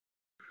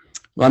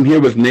Well, I'm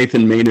here with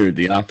Nathan Maynard,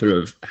 the author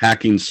of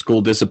Hacking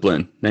School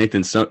Discipline.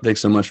 Nathan,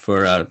 thanks so much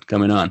for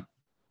coming on.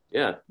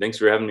 Yeah, thanks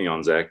for having me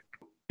on, Zach.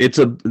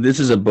 This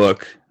is a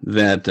book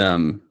that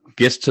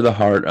gets to the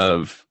heart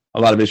of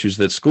a lot of issues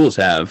that schools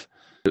have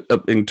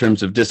in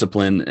terms of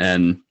discipline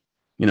and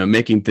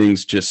making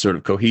things just sort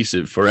of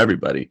cohesive for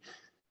everybody.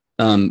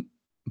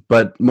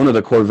 But one of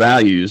the core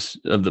values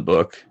of the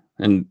book,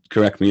 and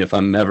correct me if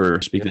I'm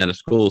ever speaking out of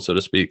school, so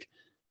to speak,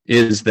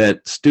 is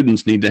that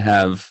students need to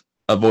have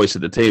a voice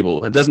at the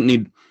table. It doesn't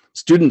need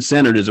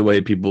student-centered is a way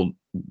people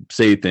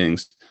say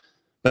things,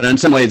 but in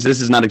some ways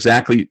this is not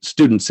exactly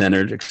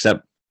student-centered,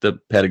 except the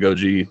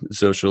pedagogy,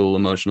 social,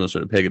 emotional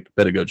sort of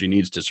pedagogy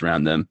needs to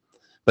surround them.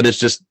 But it's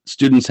just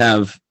students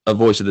have a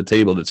voice at the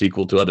table that's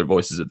equal to other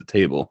voices at the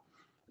table.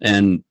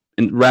 And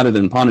rather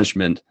than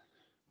punishment,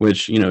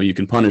 which, you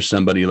can punish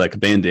somebody like a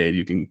Band-Aid,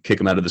 you can kick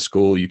them out of the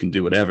school, you can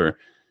do whatever.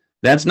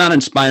 That's not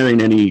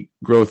inspiring any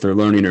growth or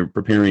learning or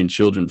preparing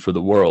children for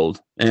the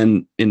world.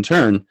 And in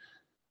turn,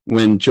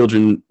 when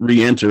children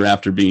re-enter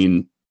after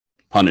being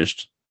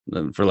punished,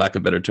 for lack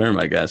of a better term,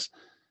 I guess,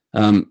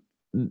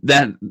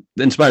 that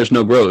inspires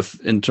no growth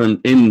in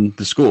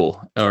the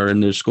school or in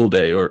their school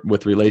day or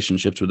with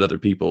relationships with other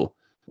people,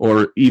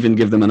 or even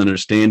give them an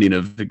understanding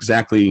of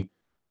exactly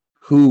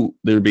who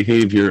their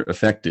behavior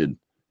affected.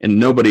 And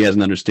nobody has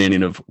an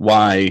understanding of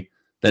why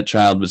that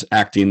child was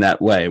acting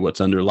that way,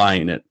 what's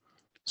underlying it.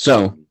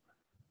 So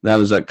that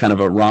was a kind of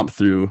a romp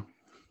through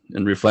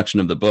and reflection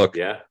of the book.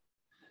 Yeah.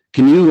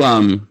 Can you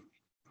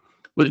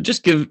would it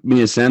just give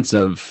me a sense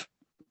of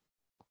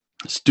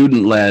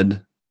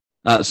student-led,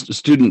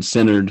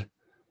 student-centered,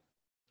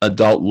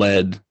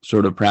 adult-led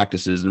sort of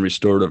practices and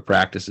restorative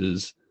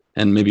practices,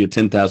 and maybe a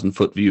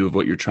 10,000-foot view of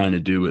what you're trying to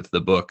do with the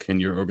book and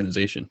your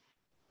organization?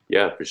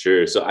 Yeah, for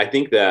sure. So I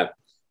think that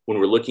when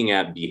we're looking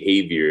at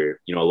behavior,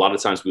 a lot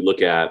of times we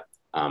look at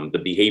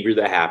the behavior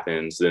that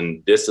happens,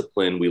 and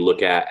discipline we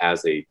look at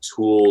as a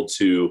tool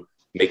to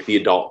make the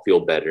adult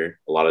feel better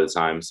a lot of the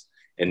times,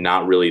 and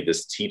not really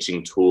this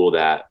teaching tool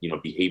that,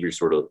 behavior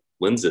sort of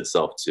lends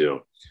itself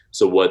to.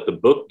 So what the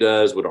book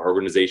does, what our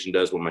organization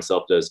does, what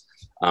myself does,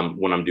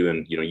 when I'm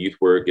doing, youth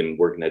work and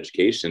work in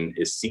education,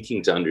 is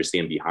seeking to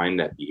understand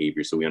behind that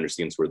behavior. So we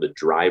understand sort of the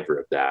driver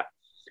of that.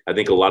 I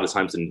think a lot of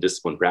times in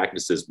discipline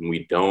practices, when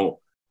we don't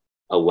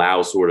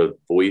allow sort of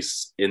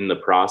voice in the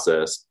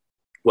process,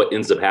 what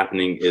ends up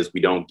happening is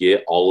we don't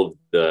get all of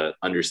the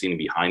understanding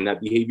behind that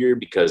behavior,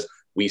 because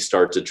we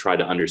start to try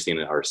to understand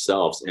it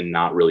ourselves and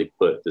not really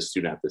put the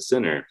student at the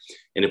center.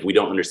 And if we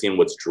don't understand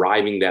what's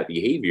driving that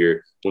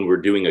behavior, when we're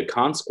doing a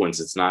consequence,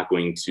 it's not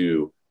going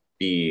to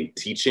be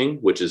teaching,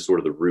 which is sort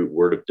of the root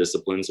word of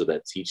discipline. So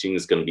that teaching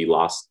is going to be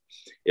lost.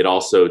 It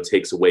also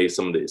takes away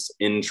some of this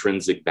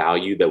intrinsic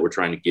value that we're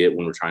trying to get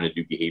when we're trying to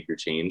do behavior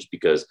change,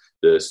 because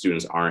the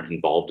students aren't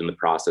involved in the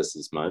process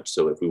as much.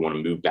 So if we want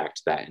to move back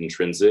to that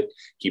intrinsic,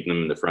 keeping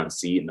them in the front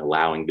seat and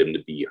allowing them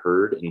to be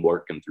heard and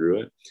working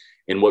through it.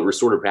 And what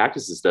restorative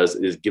practices does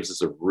is gives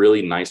us a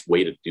really nice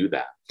way to do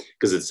that,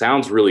 because it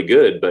sounds really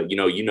good, but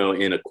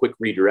in a quick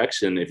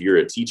redirection, if you're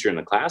a teacher in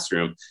the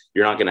classroom,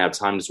 you're not going to have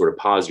time to sort of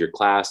pause your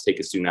class, take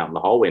a student out in the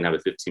hallway and have a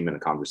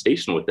 15-minute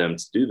conversation with them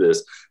to do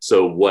this.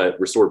 So what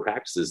restorative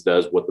practices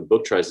does, what the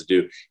book tries to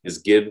do, is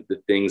give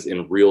the things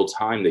in real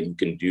time that you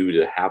can do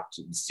to have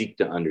to seek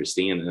to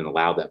understand and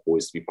allow that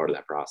voice to be part of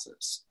that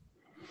process.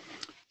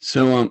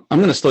 So I'm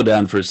going to slow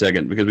down for a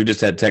second, because we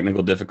just had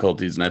technical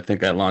difficulties and I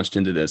think I launched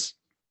into this.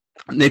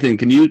 Nathan,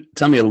 can you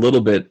tell me a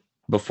little bit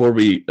before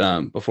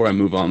I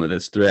move on with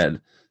this thread?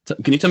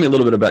 Can you tell me a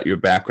little bit about your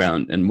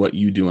background and what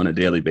you do on a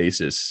daily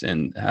basis,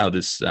 and how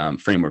this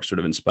framework sort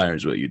of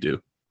inspires what you do?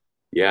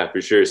 Yeah,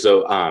 for sure.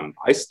 So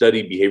I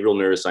studied behavioral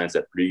neuroscience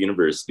at Purdue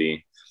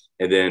University.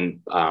 And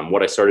then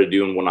what I started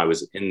doing when I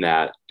was in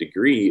that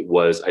degree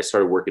was I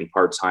started working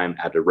part-time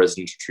at a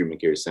residential treatment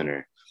care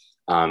center.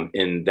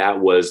 And that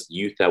was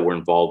youth that were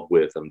involved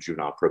with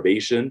juvenile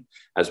probation,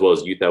 as well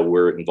as youth that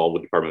were involved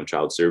with Department of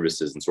Child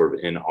Services and sort of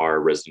in our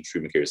resident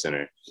treatment care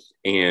center.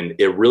 And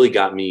it really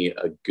got me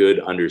a good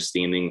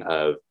understanding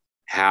of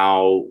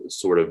how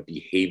sort of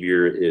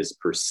behavior is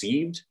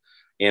perceived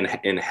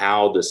and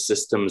how the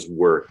systems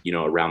work,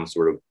 around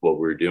sort of what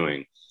we're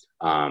doing.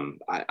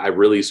 I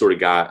really sort of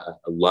got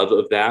a love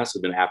of that. So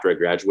then after I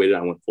graduated,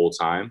 I went full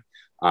time.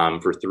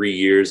 For 3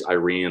 years, I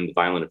ran the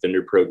violent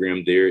offender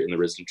program there in the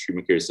resident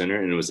treatment care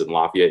center, and it was in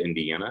Lafayette,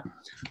 Indiana.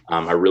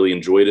 I really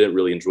enjoyed it,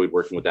 really enjoyed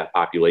working with that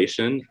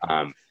population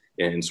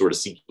and sort of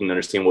seeking to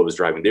understand what was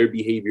driving their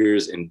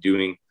behaviors and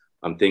doing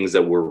things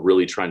that were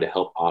really trying to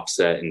help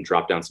offset and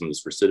drop down some of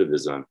this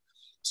recidivism.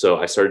 So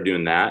I started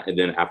doing that. And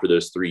then after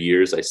those 3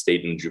 years, I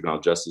stayed in the juvenile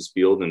justice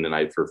field. And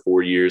then for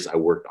 4 years, I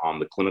worked on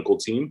the clinical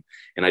team,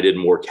 and I did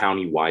more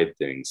county-wide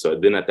things. So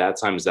then at that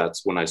time,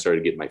 that's when I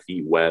started getting my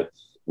feet wet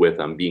with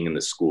being in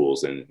the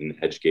schools and in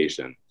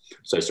education.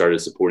 So I started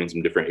supporting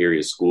some different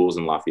area schools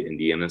in Lafayette,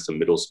 Indiana, some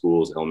middle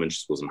schools, elementary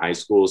schools, and high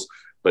schools.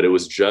 But it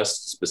was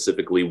just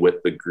specifically with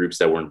the groups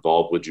that were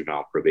involved with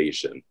juvenile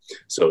probation.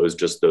 So it was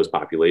just those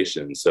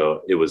populations.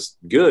 So it was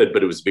good,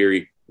 but it was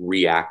very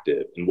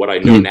reactive. And what I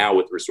know now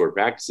with restorative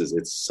practices,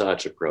 it's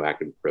such a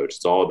proactive approach.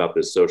 It's all about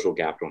this social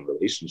capital and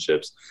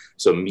relationships.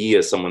 So me,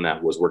 as someone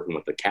that was working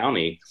with the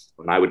county,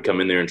 when I would come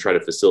in there and try to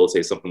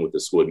facilitate something with the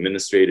school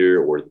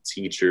administrator or the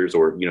teachers,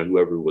 or, you know,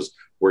 whoever was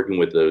working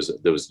with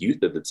those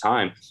youth at the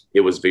time,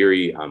 it was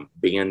very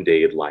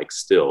Band-Aid like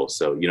still.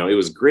 So, you know, it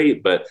was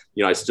great, but,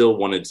 you know, I still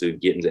wanted to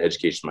get into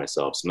education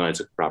myself. So then I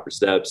took proper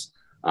steps.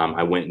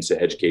 I went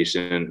into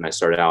education, and I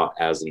started out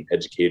as an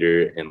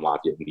educator in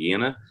Lafayette,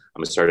 Indiana.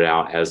 I started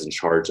out as in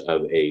charge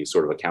of a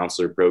sort of a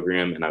counselor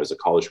program, and I was a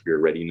college career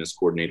readiness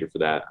coordinator for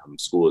that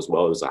school as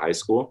well. It was a high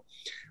school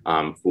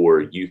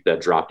for youth that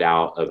dropped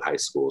out of high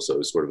school. So it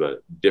was sort of a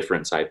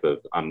different type of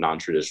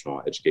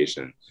non-traditional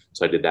education.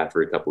 So I did that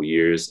for a couple of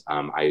years.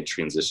 I had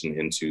transitioned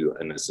into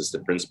an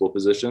assistant principal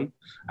position.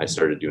 I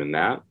started doing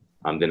that.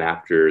 Then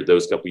after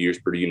those couple of years,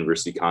 Purdue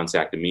University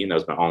contacted me, and that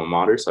was my alma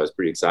mater. So I was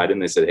pretty excited.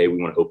 And they said, hey, we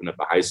want to open up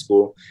a high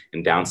school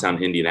in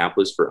downtown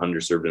Indianapolis for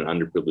underserved and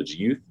underprivileged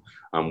youth.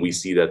 We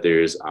see that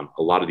there's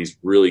a lot of these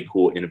really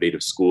cool,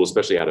 innovative schools,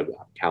 especially out of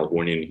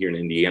California, and here in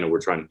Indiana, we're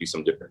trying to do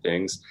some different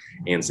things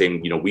and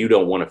saying, you know, we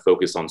don't want to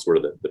focus on sort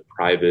of the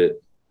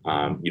private,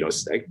 you know,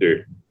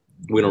 sector.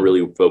 We don't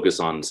really focus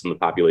on some of the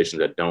populations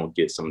that don't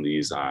get some of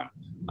these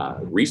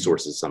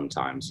resources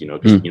sometimes, you know,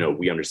 because, you know,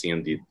 we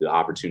understand the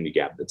opportunity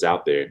gap that's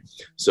out there.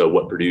 So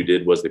what Purdue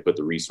did was they put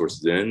the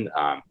resources in.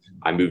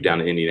 I moved down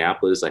to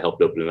Indianapolis. I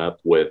helped open it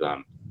up with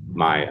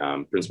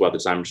my principal at the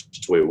time,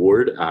 Troy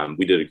Ward.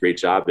 We did a great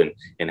job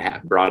and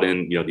brought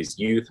in, you know, these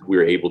youth. We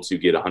were able to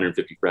get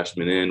 150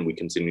 freshmen in. We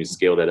continued to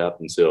scale that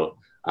up until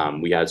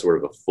we had sort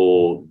of a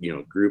full, you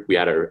know, group. We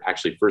had our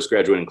actually first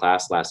graduating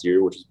class last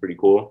year, which was pretty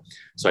cool.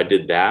 So I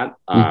did that.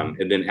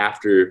 And then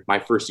after my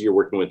first year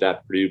working with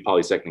that Purdue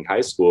Polytechnic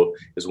High School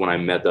is when I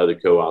met the other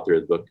co-author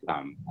of the book,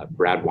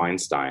 Brad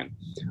Weinstein.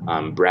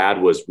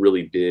 Brad was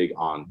really big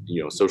on,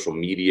 you know, social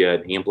media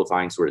and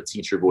amplifying sort of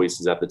teacher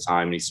voices at the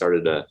time. And he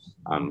started a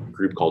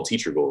group called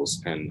Teacher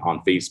Goals and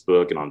on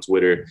Facebook and on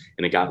Twitter.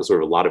 And it got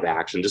sort of a lot of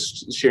action,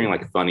 just sharing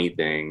like funny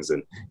things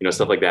and, you know,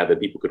 stuff like that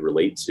people could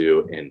relate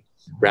to. And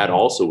Brad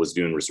also was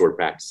doing restorative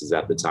practices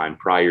at the time.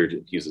 Prior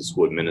to, he was a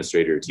school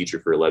administrator, a teacher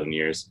for 11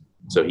 years.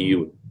 So he,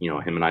 you know,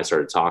 him and I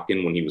started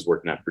talking when he was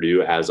working at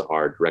Purdue as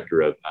our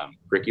director of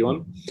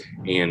curriculum.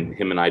 And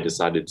him and I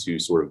decided to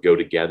sort of go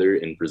together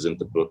and present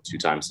the book to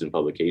Times in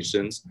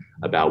Publications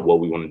about what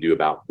we want to do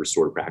about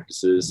restorative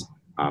practices.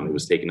 It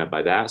was taken up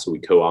by that. So we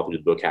co-authored the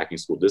book, Hacking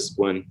School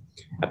Discipline.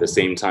 At the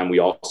same time, we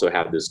also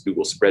have this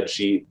Google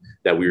spreadsheet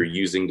that we were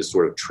using to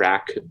sort of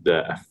track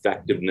the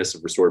effectiveness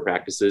of restorative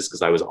practices.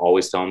 Because I was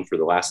always telling for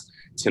the last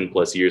 10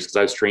 plus years, because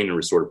I was trained in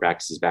restorative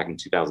practices back in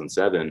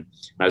 2007. And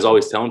I was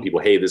always telling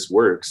people, hey, this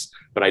works,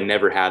 but I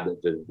never had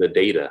the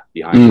data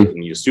behind it.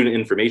 And your student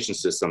information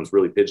systems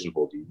really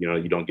pigeonholed you. You know,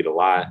 you don't get a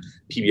lot.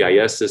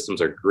 PBIS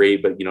systems are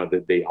great, but, you know,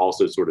 that they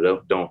also sort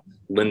of don't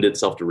lend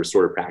itself to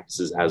restorative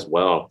practices as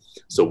well.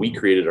 So we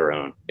created our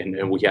own,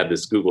 and we had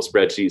this Google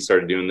spreadsheet,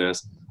 started doing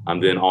this.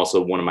 Then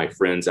also one of my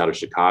friends out of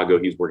Chicago,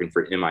 he's working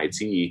for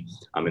MIT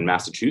in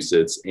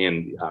Massachusetts,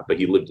 and but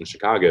he lived in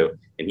Chicago,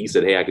 and he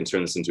said, hey, I can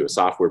turn this into a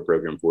software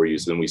program for you.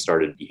 So then we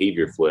started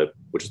Behavior Flip,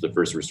 which is the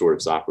first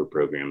restorative software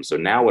program. So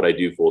now what I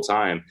do full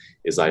time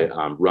is I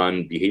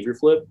run Behavior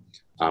Flip.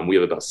 We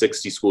have about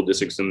 60 school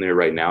districts in there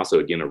right now. So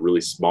again, a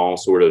really small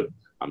sort of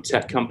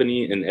tech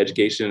company in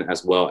education,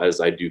 as well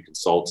as I do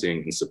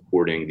consulting and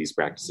supporting these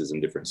practices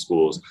in different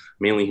schools,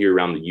 mainly here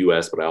around the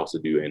U.S., but I also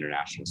do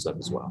international stuff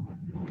as well.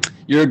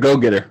 You're a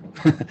go-getter.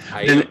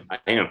 I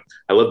am.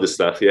 I love this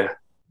stuff. Yeah.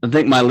 I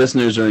think my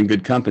listeners are in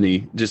good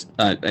company. Just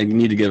I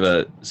need to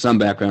give some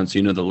background so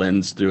you know the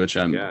lens through which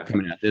I'm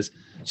coming at this.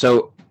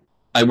 So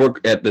I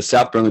work at the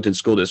South Burlington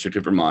School District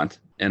of Vermont,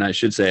 and I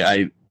should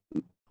say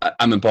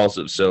I'm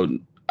impulsive, so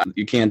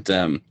you can't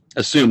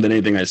assume that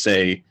anything I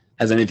say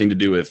has anything to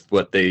do with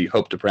what they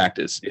hope to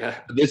practice. Yeah.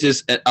 This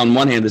is, on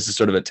one hand, this is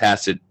sort of a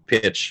tacit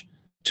pitch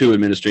to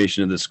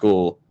administration of the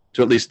school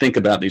to at least think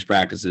about these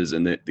practices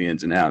and the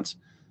ins and outs.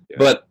 Yeah.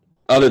 But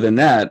other than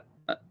that,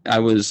 I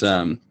was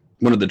one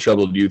of the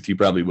troubled youth you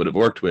probably would have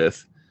worked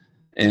with.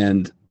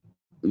 And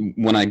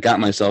when I got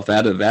myself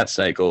out of that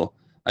cycle,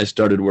 I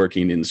started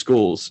working in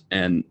schools.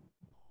 And,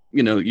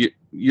 you know,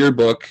 your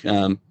book,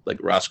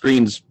 like Ross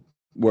Green's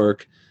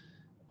work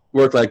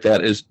like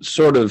that is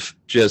sort of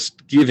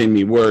just giving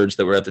me words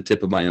that were at the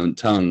tip of my own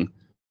tongue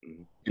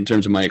in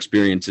terms of my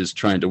experiences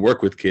trying to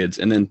work with kids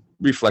and then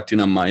reflecting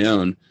on my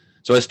own.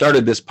 So I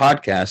started this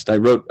podcast.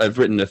 I've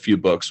written a few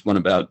books, one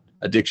about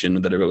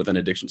addiction that I wrote with an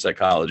addiction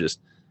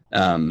psychologist,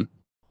 and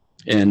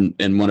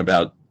one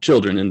about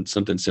children and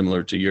something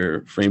similar to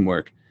your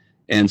framework.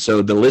 And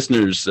so the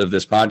listeners of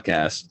this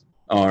podcast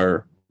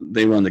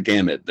they run the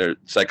gamut. They're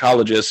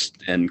psychologists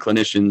and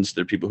clinicians.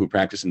 They're people who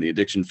practice in the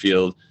addiction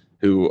field,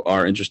 who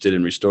are interested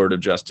in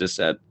restorative justice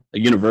at a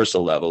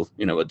universal level,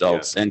 you know,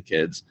 adults and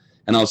kids,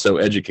 and also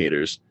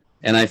educators.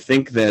 And I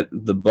think that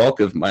the bulk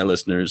of my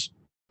listeners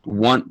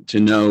want to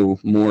know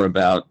more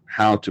about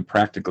how to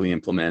practically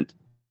implement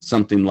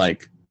something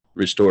like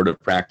restorative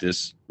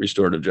practice,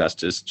 restorative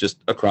justice, just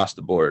across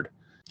the board.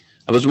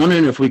 I was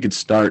wondering if we could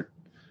start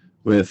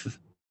with,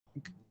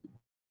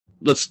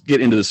 let's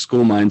get into the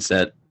school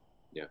mindset.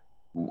 Yeah.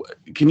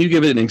 Can you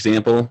give it an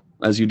example,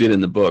 as you did in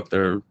the book?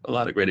 There are a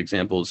lot of great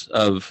examples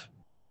of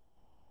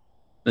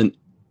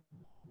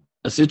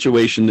a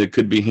situation that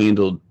could be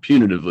handled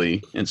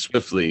punitively and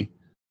swiftly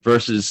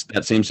versus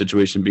that same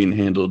situation being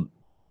handled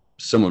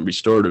somewhat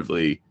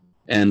restoratively,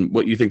 and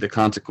what you think the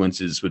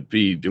consequences would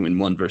be doing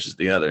one versus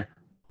the other.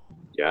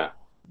 Yeah.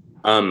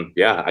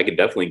 I could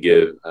definitely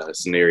give a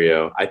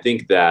scenario. I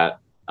think that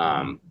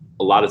a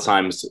lot of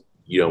times,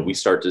 we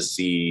start to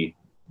see,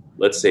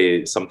 let's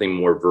say, something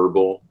more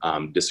verbal,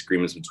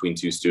 disagreements between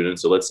two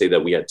students. So let's say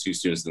that we had two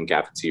students in the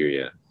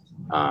cafeteria.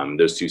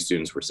 Those two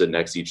students were sitting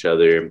next to each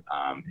other,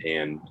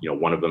 and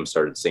one of them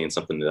started saying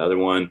something to the other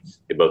one.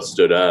 They both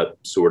stood up,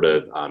 sort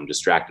of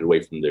distracted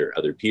away from their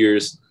other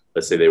peers.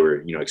 Let's say they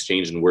were,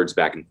 exchanging words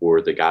back and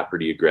forth. It got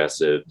pretty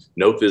aggressive.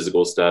 No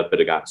physical stuff,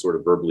 but it got sort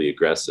of verbally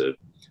aggressive.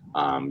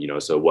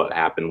 So what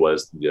happened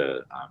was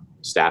the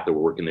staff that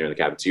were working there in the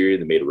cafeteria,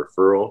 they made a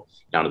referral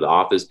down to the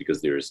office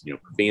because there's,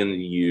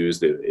 profanity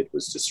used. It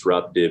was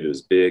disruptive. It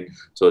was big.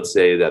 So let's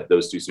say that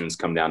those two students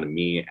come down to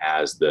me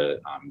as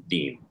the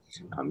dean.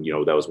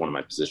 That was one of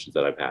my positions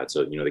that I've had.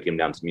 So, they came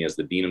down to me as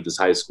the dean of this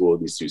high school,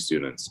 these two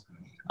students.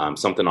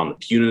 Something on the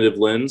punitive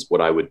lens,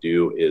 what I would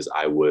do is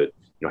I would,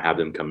 have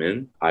them come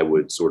in. I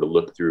would sort of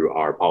look through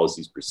our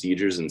policies,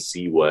 procedures, and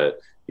see what,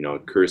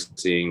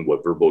 cursing,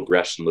 what verbal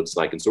aggression looks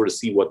like, and sort of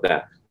see what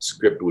that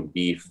script would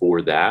be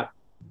for that.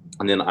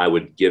 And then I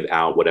would give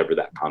out whatever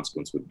that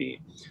consequence would be.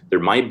 There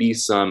might be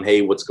some,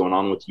 hey, what's going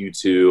on with you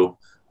two?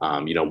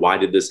 Why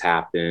did this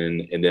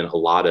happen? And then a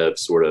lot of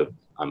sort of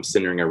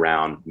centering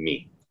around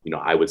me.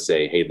 I would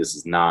say, hey, this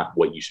is not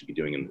what you should be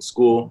doing in the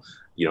school.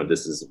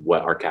 This is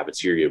what our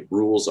cafeteria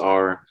rules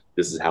are.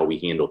 This is how we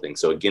handle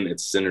things. So again,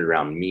 it's centered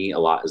around me a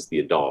lot as the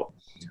adult.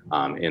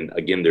 And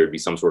again, there'd be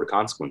some sort of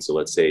consequence. So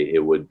let's say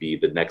it would be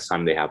the next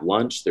time they have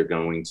lunch, they're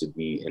going to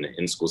be in an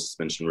in-school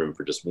suspension room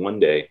for just one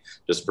day,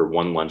 just for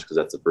one lunch, because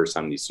that's the first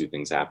time these two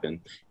things happen.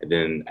 And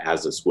then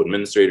as a school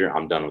administrator,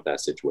 I'm done with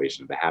that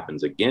situation. If it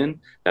happens again,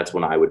 that's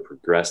when I would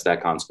progress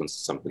that consequence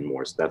to something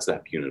more. So that's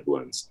that punitive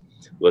lens.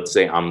 Let's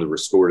say I'm the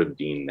restorative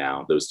dean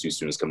now. Those two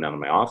students come down to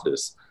my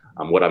office.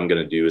 What I'm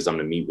going to do is I'm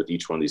going to meet with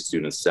each one of these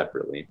students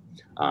separately.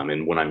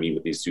 And when I meet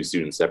with these two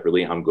students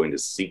separately, I'm going to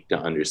seek to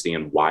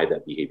understand why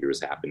that behavior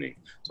is happening.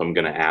 So I'm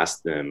going to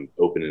ask them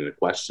open-ended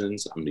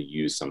questions. I'm going to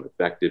use some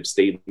effective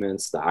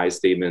statements, the I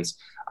statements.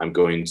 I'm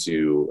going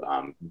to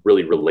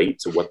really relate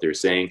to what they're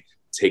saying,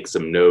 take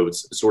some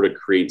notes, sort of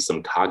create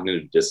some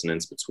cognitive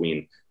dissonance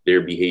between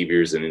their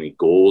behaviors and any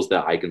goals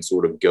that I can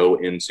sort of go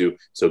into.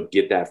 So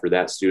get that for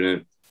that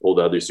student. Pull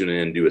the other student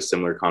in and do a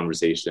similar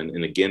conversation.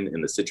 And again,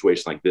 in a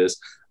situation like this,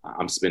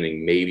 I'm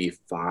spending maybe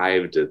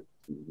 5 to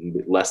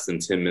less than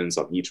 10 minutes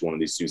on each one of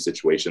these two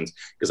situations,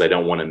 because I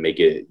don't want to make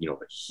it, a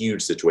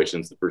huge situation.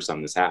 It's the first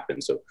time this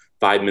happened. So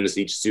 5 minutes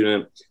each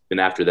student. Then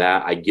after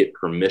that, I get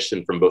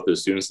permission from both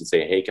those students and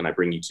say, hey, can I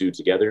bring you two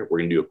together? We're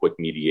going to do a quick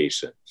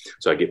mediation.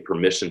 So I get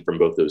permission from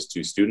both those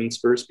two students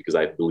first, because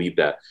I believe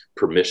that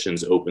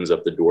permissions opens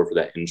up the door for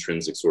that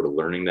intrinsic sort of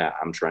learning that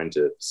I'm trying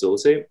to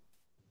facilitate.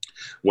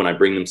 When I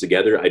bring them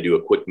together, I do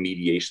a quick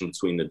mediation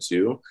between the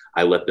two.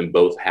 I let them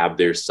both have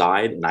their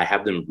side, and I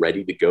have them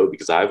ready to go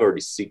because I've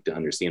already sought to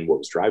understand what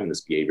was driving this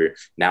behavior.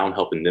 Now I'm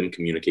helping them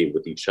communicate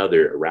with each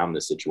other around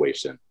this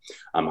situation.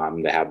 I'm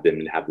going to have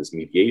them have this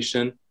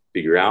mediation,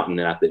 figure out, and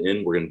then at the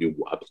end, we're going to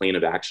do a plan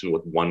of action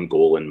with one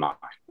goal in mind,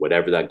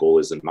 whatever that goal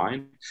is in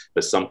mind,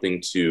 but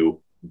something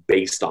to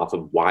based off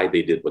of why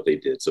they did what they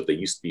did. So if they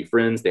used to be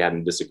friends, they had a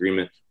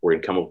disagreement, we're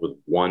going to come up with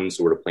one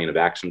sort of plan of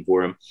action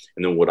for them.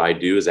 And then what I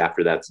do is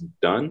after that's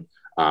done,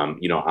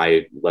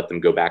 I let them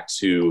go back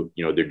to,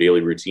 their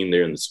daily routine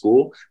there in the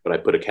school, but I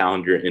put a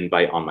calendar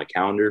invite on my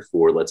calendar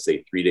for, let's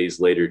say 3 days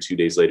later, 2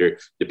 days later,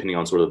 depending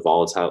on sort of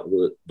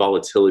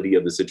volatility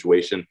of the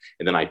situation.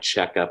 And then I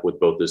check up with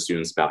both the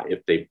students about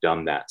if they've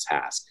done that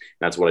task.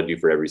 And that's what I do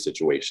for every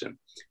situation.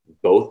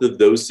 Both of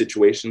those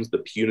situations, the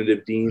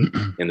punitive dean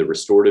and the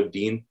restorative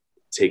dean,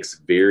 takes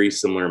very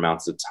similar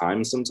amounts of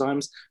time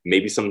sometimes.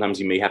 Maybe sometimes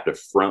you may have to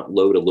front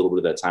load a little bit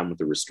of that time with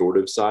the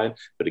restorative side.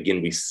 But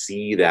again, we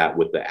see that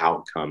with the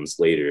outcomes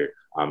later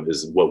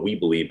is what we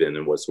believe in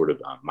and what sort of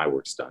my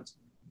work's done.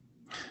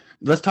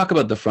 Let's talk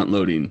about the front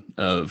loading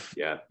of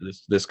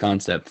this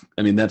concept.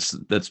 I mean, that's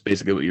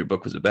basically what your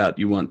book was about.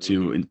 You want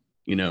to,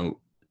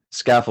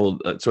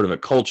 scaffold sort of a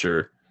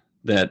culture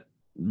that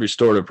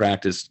restorative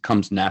practice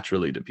comes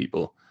naturally to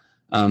people.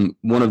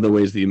 One of the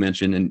ways that you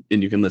mentioned,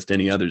 and you can list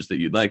any others that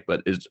you'd like,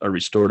 but are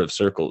restorative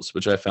circles,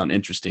 which I found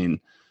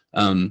interesting.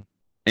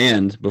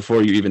 And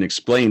before you even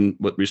explain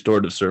what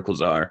restorative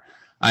circles are,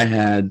 I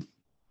had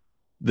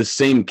the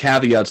same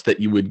caveats that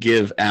you would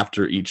give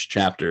after each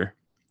chapter,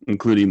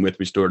 including with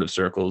restorative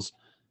circles,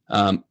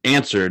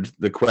 answered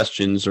the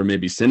questions or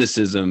maybe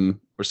cynicism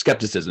or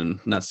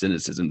skepticism, not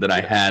cynicism, that I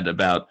had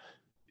about,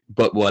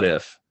 but what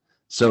if?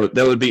 So it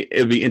would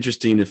be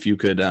interesting if you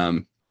could,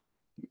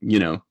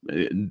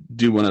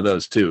 do one of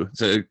those too.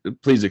 So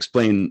please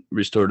explain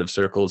restorative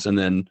circles and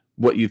then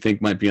what you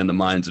think might be on the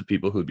minds of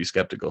people who'd be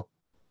skeptical.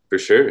 For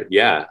sure.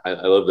 Yeah, I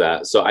love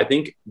that. So I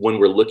think when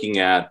we're looking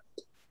at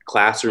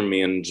classroom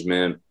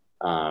management,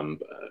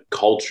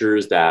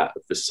 cultures that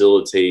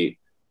facilitate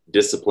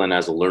discipline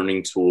as a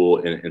learning tool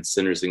and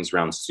centers things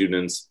around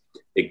students,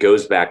 it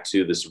goes back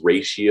to this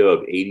ratio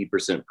of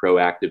 80%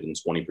 proactive and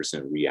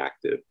 20%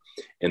 reactive.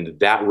 And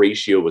that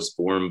ratio was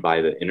formed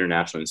by the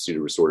International Institute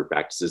of Restorative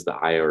Practices, the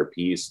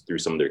IRPs, through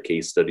some of their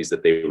case studies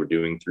that they were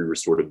doing through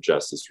restorative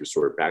justice,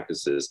 restorative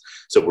practices.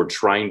 So we're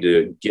trying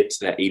to get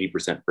to that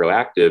 80%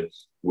 proactive.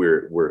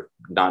 We're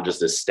not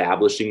just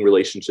establishing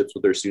relationships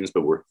with our students,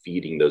 but we're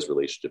feeding those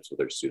relationships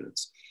with our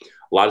students.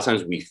 A lot of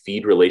times we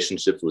feed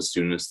relationships with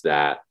students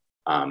that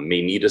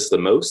may need us the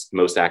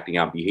most acting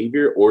out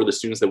behavior, or the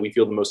students that we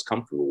feel the most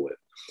comfortable with.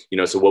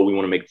 So what we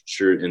want to make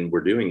sure and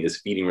we're doing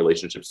is feeding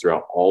relationships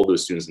throughout all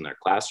those students in their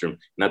classroom. And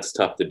that's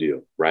tough to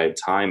do, right?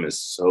 Time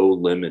is so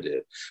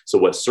limited. So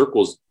what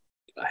circles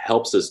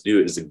helps us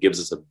do is it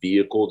gives us a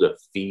vehicle to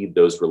feed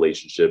those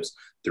relationships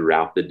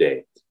throughout the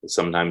day.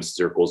 Sometimes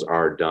circles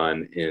are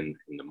done in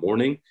the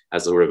morning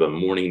as sort of a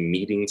morning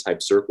meeting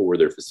type circle where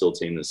they're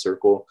facilitating the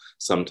circle.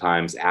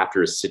 Sometimes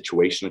after a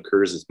situation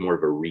occurs, it's more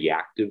of a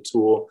reactive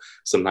tool.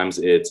 Sometimes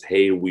it's,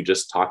 hey, we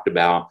just talked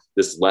about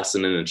this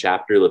lesson in a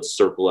chapter. Let's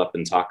circle up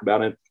and talk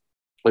about it.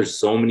 There's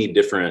so many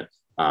different,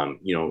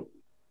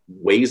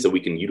 ways that we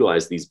can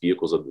utilize these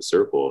vehicles of the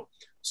circle.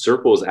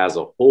 Circles as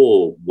a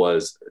whole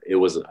was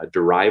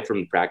derived from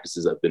the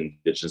practices of the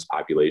indigenous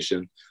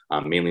population,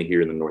 mainly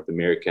here in the North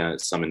America,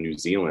 some in New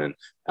Zealand.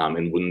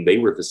 And when they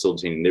were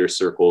facilitating their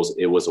circles,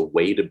 it was a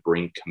way to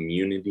bring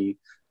community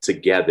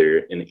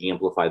together and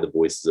amplify the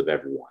voices of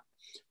everyone.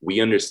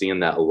 We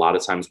understand that a lot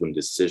of times when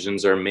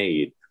decisions are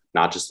made,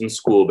 not just in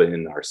school, but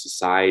in our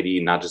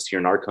society, not just here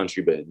in our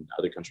country, but in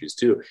other countries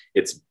too,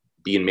 it's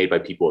being made by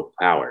people of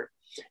power.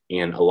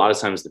 And a lot of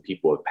times the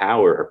people of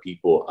power are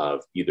people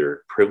of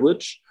either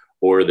privilege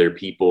or they're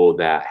people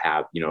that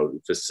have,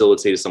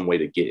 facilitated some way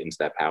to get into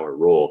that power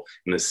role.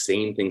 And the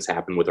same things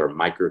happen with our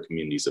micro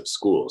communities of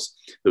schools.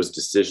 Those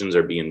decisions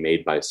are being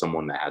made by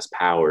someone that has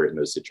power in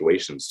those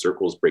situations.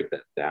 Circles break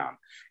that down.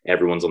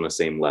 Everyone's on the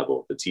same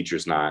level. The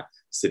teacher's not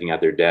sitting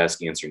at their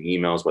desk answering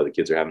emails while the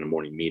kids are having a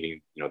morning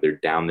meeting. They're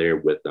down there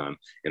with them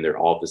and they're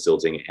all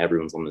facilitating.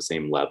 Everyone's on the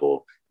same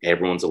level.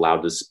 Everyone's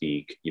allowed to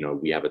speak.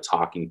 We have a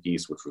talking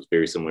piece, which was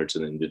very similar to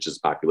the indigenous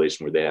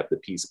population, where they have the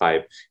peace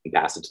pipe and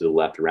pass it to the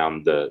left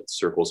around the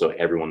circle. So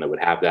everyone that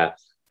would have that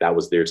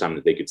was their time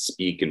that they could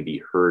speak and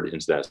be heard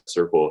into that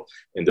circle.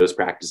 And those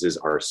practices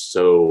are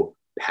so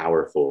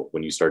powerful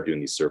when you start doing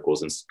these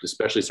circles, and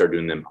especially start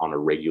doing them on a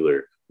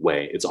regular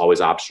way. It's always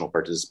optional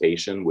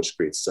participation, which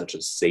creates such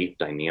a safe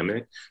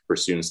dynamic for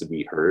students to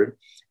be heard.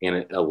 And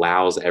it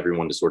allows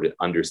everyone to sort of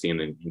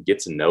understand and get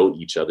to know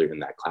each other in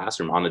that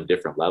classroom on a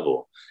different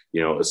level.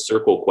 A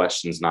circle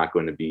question is not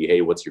going to be, hey,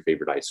 what's your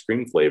favorite ice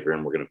cream flavor?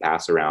 And we're going to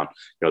pass around,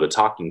 the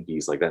talking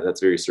piece like that. That's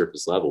very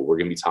surface level. We're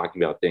going to be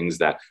talking about things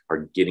that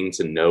are getting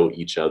to know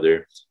each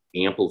other,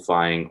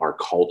 amplifying our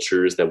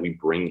cultures that we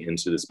bring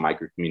into this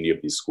micro community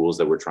of these schools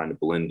that we're trying to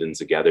blend in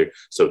together.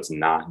 So it's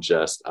not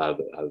just of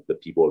the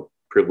people of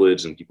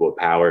privilege and people of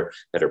power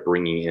that are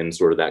bringing in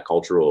sort of that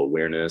cultural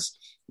awareness.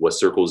 What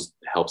circles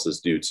helps us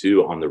do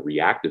too on the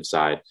reactive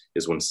side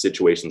is when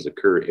situations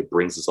occur, it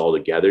brings us all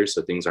together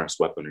so things aren't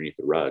swept underneath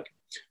the rug.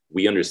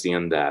 We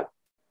understand that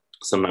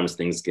sometimes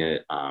things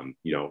get,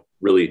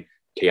 really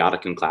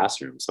chaotic in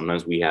classrooms.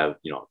 Sometimes we have,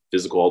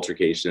 physical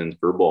altercations,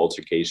 verbal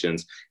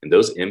altercations, and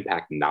those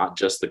impact not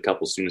just the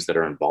couple students that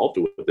are involved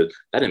with it,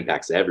 that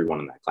impacts everyone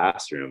in that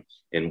classroom.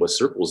 And what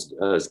circles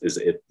does is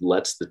it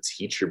lets the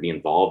teacher be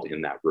involved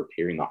in that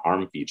repairing the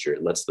harm feature.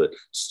 It lets the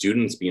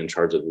students be in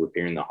charge of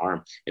repairing the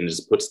harm, and it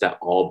just puts that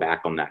all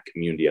back on that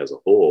community as a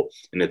whole.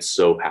 And it's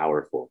so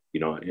powerful,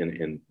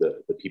 and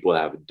the people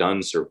that have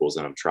done circles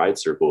and have tried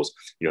circles,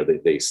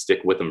 they stick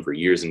with them for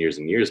years and years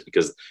and years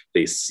because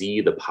they see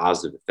the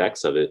positive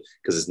effects of it,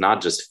 because it's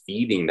not just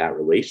feeding that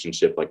relationship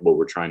like what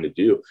we're trying to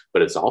do,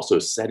 but it's also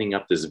setting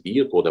up this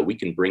vehicle that we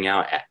can bring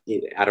out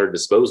at our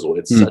disposal.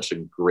 It's such a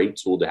great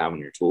tool to have in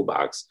your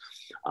toolbox.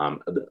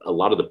 A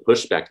lot of the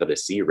pushback that I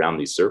see around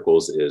these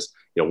circles is,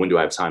 when do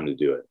I have time to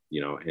do it?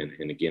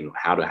 And again,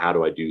 how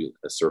do I do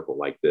a circle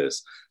like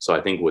this? So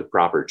I think with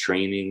proper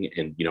training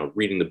and,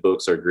 reading the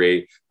books are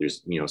great.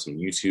 There's, some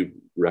YouTube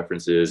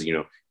references,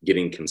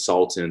 getting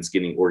consultants,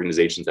 getting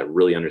organizations that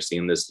really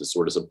understand this to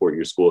sort of support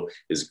your school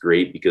is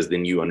great, because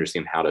then you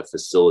understand how to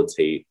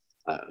facilitate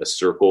a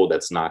circle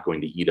that's not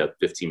going to eat up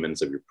 15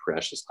 minutes of your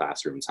precious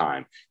classroom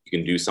time. You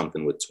can do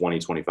something with 20,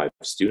 25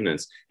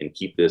 students and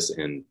keep this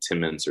in 10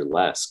 minutes or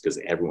less, because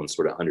everyone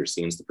sort of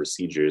understands the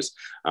procedures,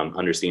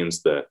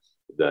 understands the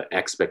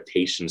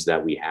expectations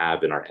that we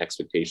have, and our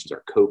expectations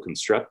are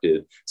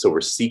co-constructed. So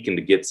we're seeking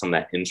to get some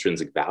of that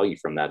intrinsic value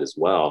from that as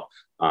well.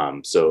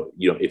 So,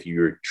 if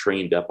you're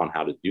trained up on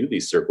how to do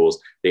these circles,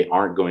 they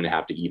aren't going to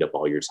have to eat up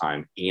all your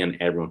time, and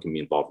everyone can be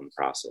involved in the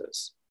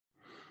process.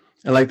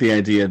 I like the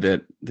idea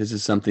that this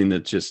is something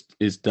that just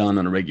is done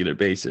on a regular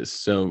basis.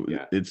 So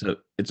Yeah.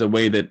 it's a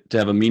way that to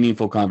have a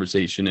meaningful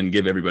conversation and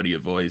give everybody a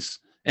voice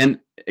and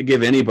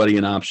give anybody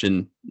an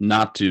option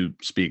not to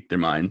speak their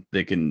mind.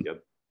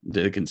 Yep.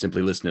 They can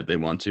simply listen if they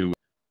want to.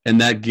 And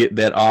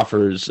that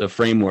offers a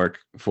framework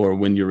for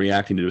when you're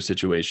reacting to a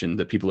situation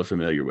that people are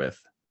familiar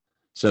with.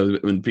 So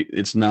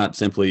it's not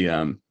simply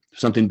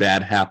something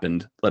bad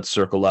happened, let's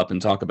circle up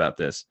and talk about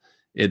this.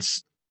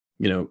 It's,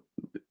 you know,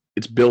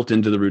 it's built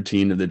into the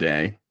routine of the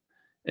day,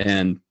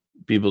 and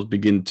people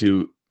begin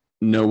to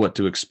know what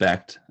to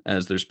expect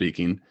as they're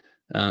speaking.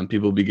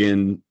 People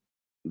begin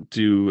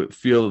to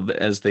feel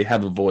as they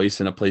have a voice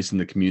and a place in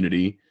the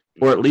community,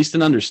 or at least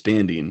an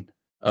understanding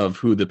of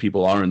who the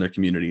people are in their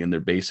community and their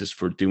basis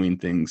for doing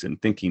things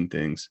and thinking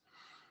things.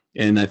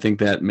 And I think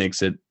that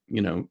makes it,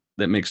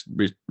 that makes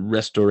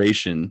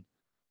restoration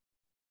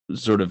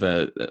sort of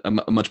a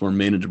much more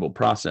manageable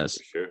process.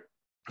 For sure.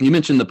 You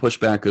mentioned the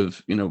pushback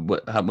of,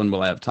 when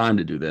will I have time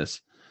to do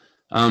this?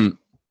 I'm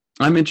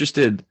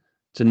interested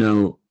to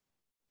know,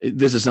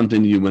 this is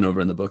something you went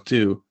over in the book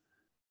too.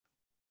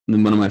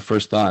 And one of my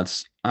first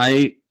thoughts,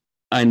 I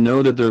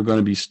know that there are going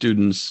to be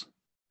students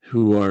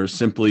who are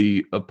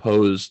simply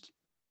opposed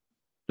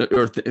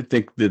or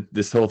think that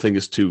this whole thing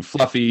is too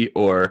fluffy,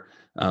 or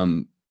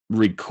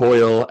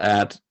recoil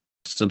at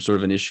some sort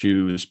of an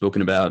issue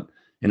spoken about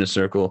in a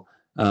circle.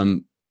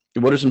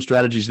 What are some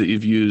strategies that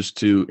you've used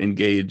to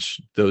engage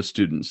those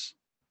students?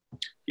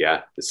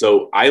 Yeah.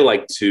 So I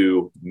like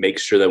to make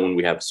sure that when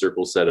we have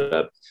circles set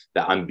up,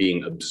 that I'm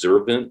being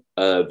observant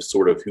of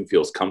sort of who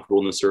feels comfortable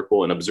in the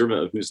circle and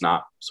observant of who's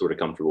not sort of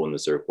comfortable in the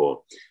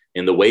circle.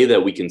 And the way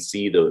that we can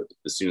see the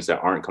students that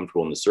aren't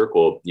comfortable in the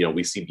circle,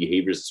 we see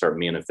behaviors that start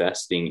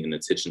manifesting in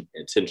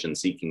attention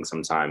seeking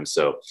sometimes.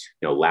 So,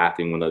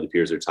 laughing when other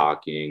peers are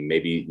talking,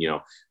 maybe,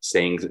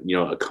 saying,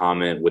 a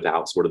comment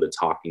without sort of the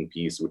talking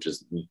piece, which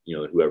is,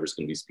 whoever's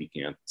going to be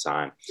speaking at the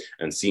time,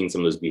 and seeing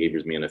some of those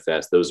behaviors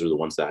manifest. Those are the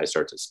ones that I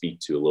start to speak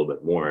to a little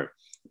bit more.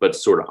 But to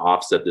sort of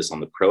offset this on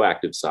the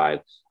proactive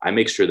side, I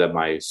make sure that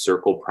my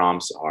circle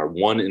prompts are,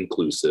 one,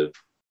 inclusive.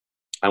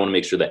 I want to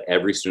make sure that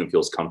every student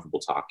feels comfortable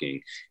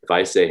talking. If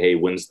I say, hey,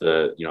 when's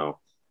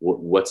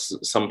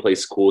what's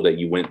someplace cool that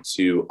you went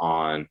to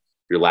on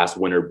your last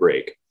winter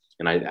break?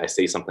 And I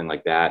say something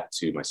like that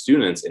to my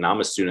students, and I'm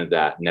a student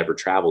that never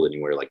traveled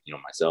anywhere. Like,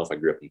 myself, I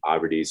grew up in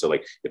poverty. So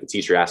like, if a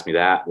teacher asked me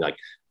that, like,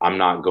 I'm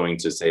not going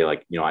to say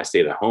like, I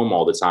stayed at home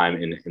all the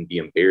time and be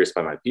embarrassed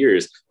by my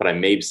peers, but I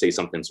may say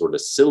something sort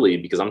of silly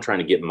because I'm trying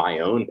to get my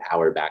own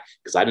power back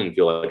because I didn't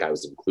feel like I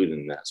was included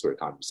in that sort of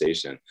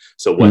conversation.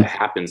 So what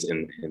happens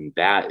in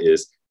that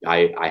is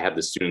I have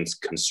the students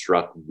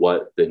construct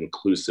what the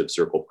inclusive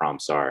circle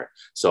prompts are.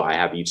 So I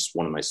have each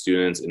one of my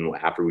students, and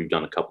after we've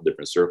done a couple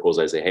different circles,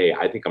 I say, hey,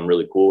 I think I'm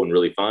really cool and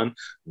really fun,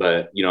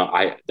 but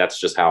that's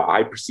just how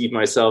I perceive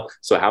myself.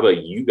 So how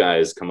about you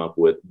guys come up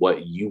with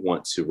what you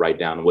want to write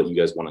down and what you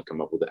guys want to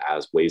come up with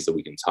as ways that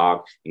we can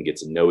talk and get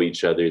to know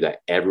each other, that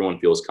everyone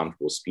feels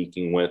comfortable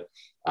speaking with.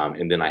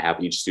 And then I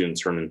have each student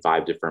turn in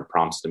 5 different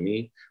prompts to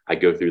me. I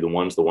go through the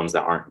ones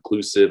that aren't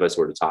inclusive, I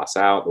sort of toss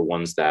out. The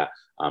ones that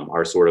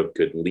are sort of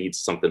could lead to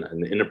something,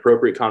 an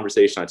inappropriate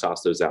conversation, I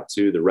toss those out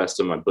too. The rest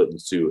of them I put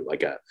into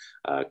like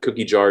a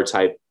cookie jar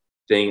type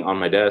thing on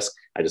my desk.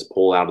 I just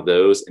pull out of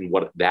those. And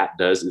what that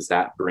does is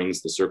that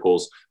brings the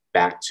circles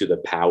back to the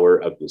power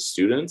of the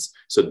students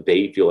so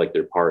they feel like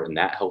they're part, and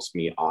that helps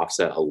me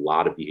offset a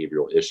lot of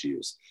behavioral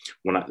issues.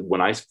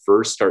 When I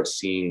first start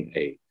seeing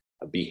a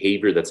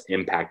behavior that's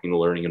impacting the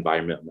learning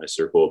environment in my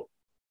circle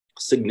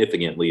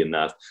significantly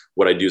enough,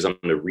 what I do is I'm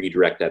going to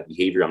redirect that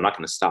behavior. I'm not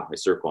going to stop my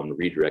circle. I'm going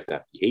to redirect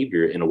that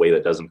behavior in a way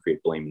that doesn't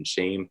create blame and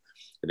shame.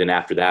 And then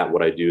after that,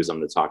 what I do is I'm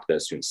going to talk to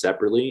that student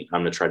separately.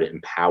 I'm going to try to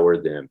empower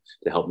them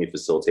to help me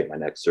facilitate my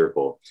next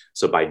circle.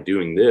 So by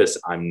doing this,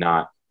 I'm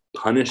not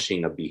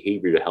punishing a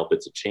behavior to help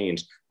it to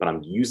change, but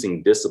I'm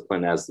using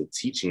discipline as the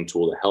teaching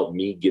tool to help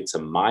me get to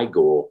my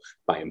goal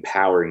by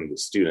empowering the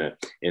student.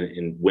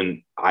 And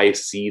when I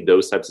see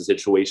those types of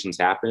situations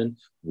happen,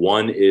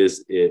 one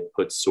is it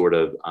puts sort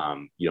of,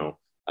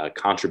 a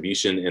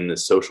contribution in the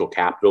social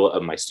capital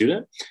of my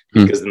student,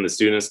 because then the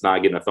student's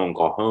not getting a phone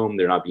call home.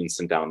 They're not being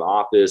sent down to the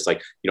office.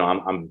 Like,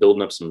 I'm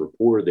building up some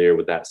rapport there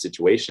with that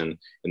situation.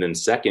 And then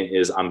second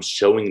is I'm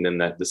showing them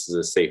that this is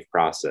a safe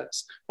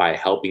process by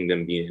helping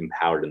them be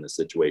empowered in the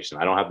situation.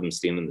 I don't have them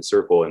stand in the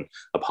circle and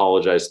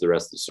apologize to the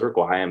rest of the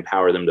circle. I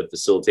empower them to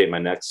facilitate my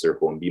next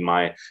circle and be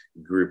my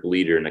group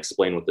leader and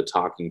explain what the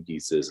talking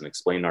piece is and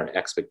explain our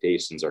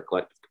expectations, our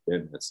collective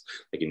commitments.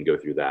 I can go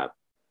through that.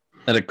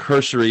 At a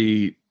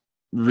cursory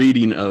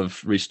reading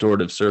of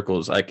restorative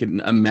circles, I can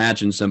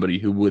imagine somebody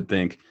who would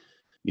think,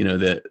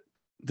 that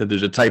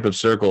there's a type of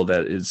circle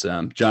that is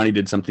Johnny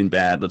did something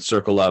bad. Let's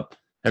circle up.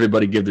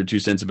 Everybody give their 2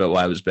 cents about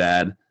why it was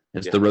bad.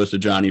 It's the roast of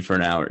Johnny for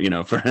an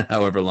hour, for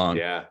however long.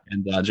 Yeah.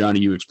 And Johnny,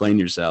 you explain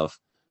yourself.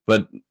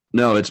 But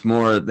no, it's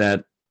more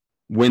that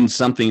when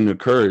something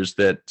occurs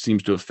that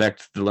seems to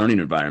affect the learning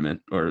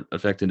environment or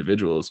affect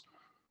individuals,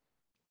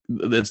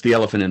 that's the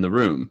elephant in the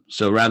room.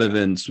 So rather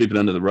than sweep it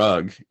under the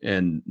rug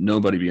and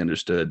nobody be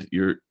understood,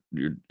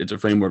 it's a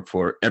framework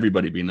for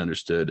everybody being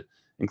understood,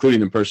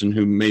 including the person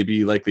who may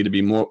be likely to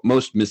be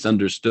most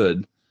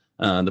misunderstood,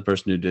 the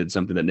person who did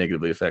something that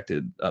negatively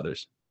affected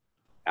others.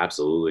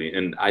 Absolutely.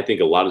 And I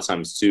think a lot of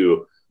times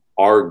too,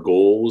 our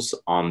goals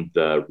on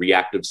the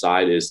reactive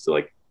side is to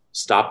like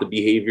stop the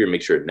behavior,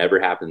 make sure it never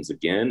happens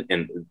again.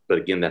 But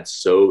again, that's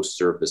so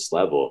surface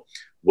level.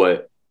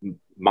 What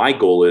my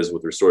goal is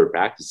with restorative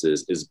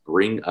practices is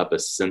bring up a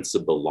sense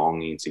of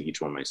belonging to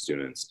each one of my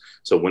students.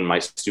 So when my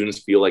students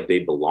feel like they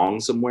belong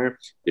somewhere,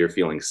 they're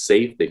feeling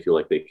safe, they feel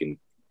like they can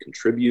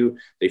contribute,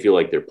 they feel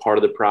like they're part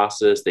of the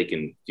process, they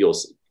can feel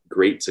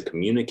great to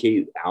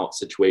communicate out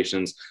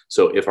situations.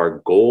 So if our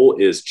goal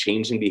is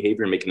changing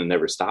behavior and making it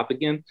never stop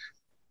again,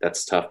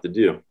 that's tough to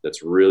do.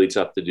 That's really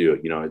tough to do.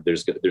 You know,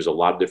 there's a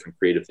lot of different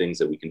creative things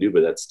that we can do,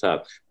 but that's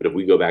tough. But if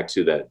we go back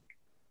to that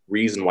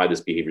reason why this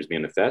behavior is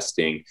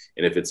manifesting,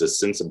 and if it's a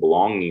sense of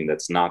belonging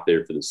that's not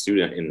there for the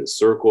student in the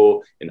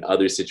circle, in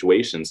other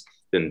situations,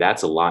 then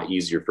that's a lot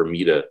easier for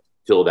me to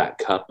fill that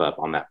cup up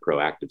on that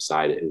proactive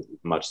side as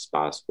much as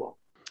possible.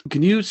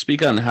 Can you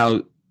speak on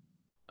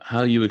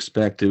how you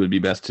expect it would be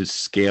best to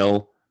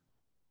scale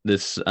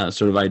this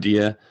sort of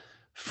idea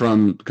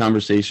from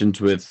conversations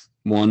with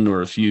one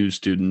or a few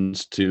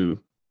students to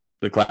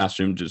the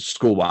classroom, just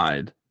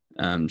school-wide,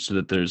 so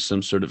that there's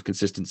some sort of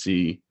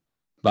consistency,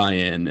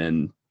 buy-in,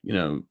 and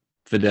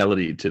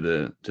fidelity to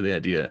the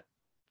idea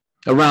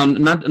around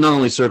not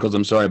only circles,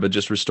 but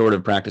just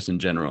restorative practice in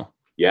general?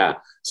 Yeah.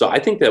 So I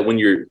think that when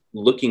you're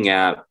looking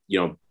at,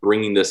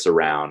 bringing this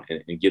around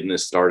and getting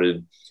this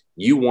started,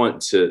 you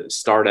want to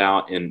start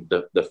out, and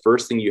the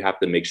first thing you have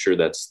to make sure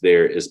that's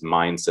there is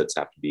mindsets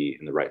have to be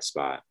in the right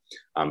spot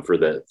for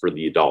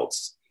the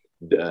adults.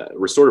 The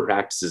restorative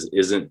practices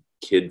isn't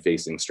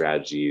kid-facing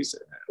strategies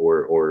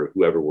or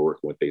whoever we're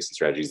working with facing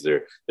strategies.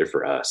 They're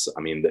for us.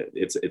 I mean,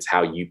 it's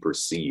how you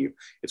perceive.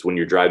 It's when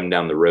you're driving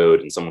down the road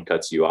and someone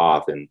cuts you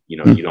off, and you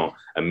don't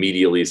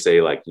immediately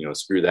say like,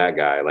 screw that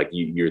guy. Like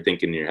you're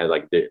thinking in your head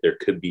like there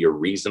could be a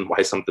reason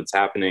why something's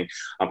happening.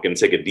 I'm going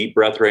to take a deep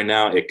breath right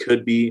now. It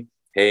could be,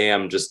 hey,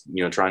 I'm just,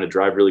 trying to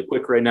drive really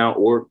quick right now.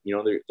 Or,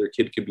 their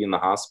kid could be in the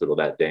hospital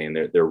that day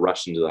and they're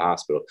rushing to the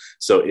hospital.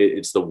 So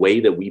it's the way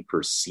that we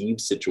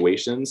perceive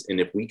situations. And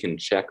if we can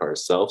check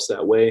ourselves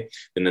that way,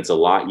 then it's a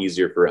lot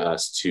easier for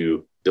us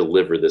to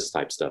deliver this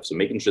type of stuff. So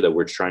making sure that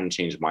we're trying to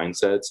change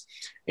mindsets.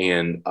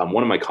 And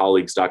one of my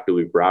colleagues, Dr.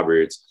 Luke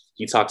Roberts,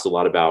 he talks a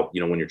lot about,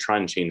 when you're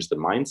trying to change the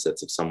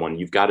mindsets of someone,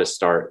 you've got to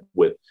start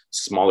with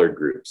smaller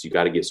groups. You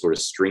got to get sort of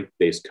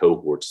strength-based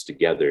cohorts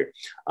together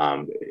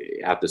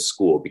at the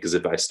school. Because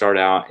if I start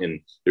out,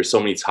 and there's so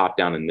many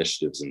top-down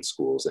initiatives in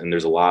schools, and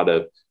there's a lot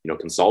of,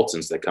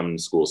 consultants that come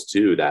into schools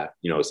too that,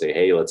 say,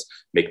 hey, let's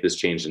make this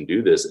change and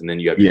do this. And then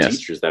you have your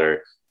teachers that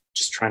are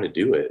just trying to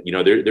do it.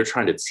 They're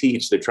trying to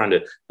teach, they're trying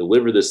to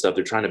deliver this stuff.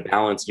 They're trying to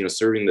balance,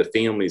 serving the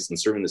families and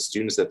serving the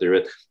students that they're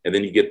with. And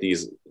then you get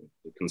these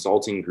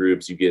consulting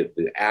groups, you get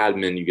the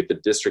admin, you get the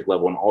district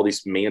level, and all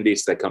these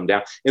mandates that come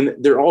down, and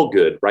they're all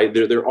good, right?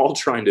 They're all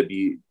trying to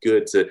be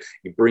good to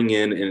bring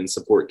in and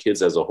support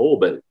kids as a whole,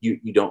 but you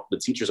don't, the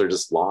teachers are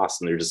just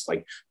lost and they're just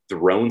like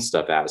throwing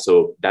stuff at it.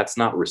 So that's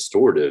not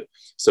restorative.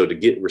 So to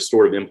get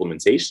restorative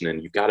implementation,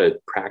 and you've got to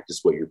practice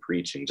what you're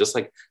preaching. Just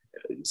like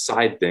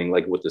side thing,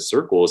 like with the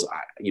circles,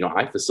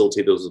 I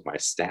facilitate those with my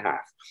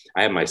staff.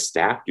 I have my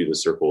staff do the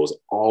circles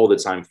all the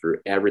time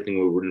for everything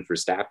we're doing for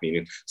staff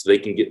meeting, so they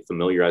can get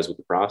familiarized with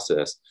the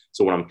process.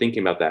 So when I'm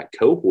thinking about that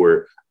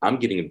cohort, I'm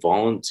getting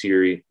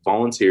voluntary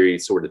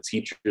sort of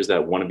teachers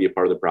that want to be a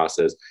part of the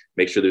process.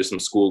 Make sure there's some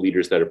school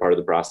leaders that are part of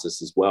the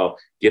process as well.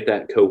 Get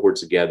that cohort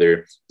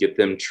together, get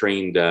them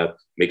trained up,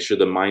 make sure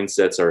the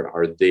mindsets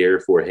are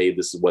there for, hey,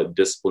 this is what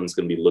discipline is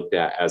going to be looked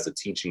at as a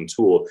teaching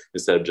tool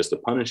instead of just a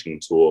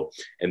punishing tool,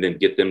 and then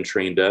get them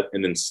trained up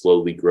and then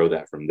slowly grow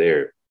that from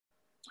there.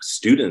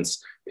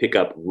 Students pick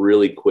up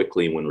really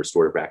quickly when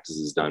restorative practice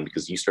is done,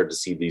 because you start to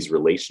see these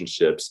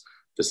relationships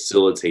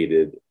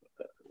facilitated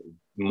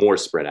more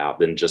spread out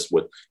than just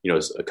with,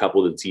 a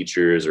couple of the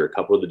teachers or a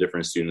couple of the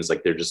different students.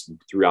 Like they're just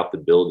throughout the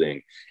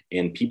building,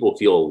 and people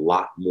feel a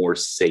lot more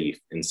safe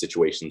in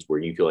situations where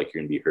you feel like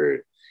you're going to be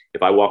heard.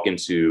 If I walk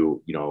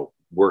into,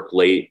 work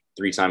late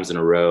 3 times in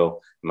a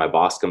row, and my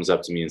boss comes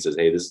up to me and says,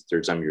 hey, this is the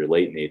 3rd time you're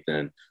late,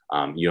 Nathan.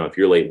 If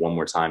you're late one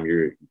more time,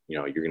 you're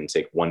going to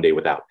take 1 day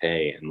without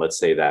pay. And let's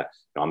say that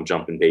I'm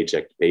jumping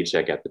paycheck to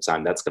paycheck at the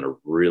time, that's going to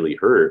really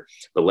hurt.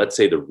 But let's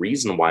say the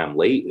reason why I'm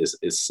late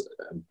is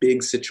a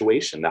big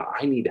situation that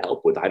I need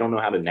help with. I don't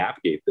know how to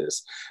navigate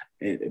this,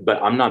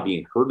 but I'm not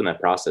being heard in that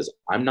process.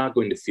 I'm not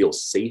going to feel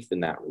safe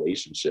in that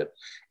relationship.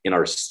 And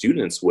our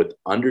students with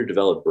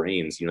underdeveloped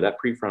brains, that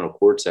prefrontal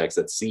cortex,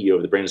 that CEO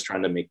of the brain is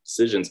trying to make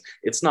decisions.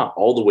 It's not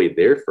all the way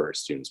there for our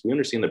students. We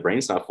understand the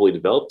brain's not fully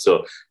developed.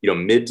 So,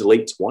 mid to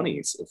late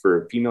 20s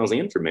for females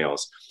and for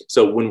males.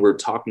 So when we're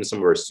talking to some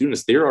of our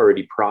students, they're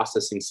already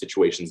processing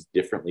situations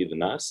differently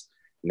than us.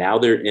 Now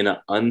they're in an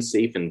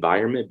unsafe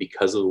environment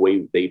because of the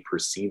way they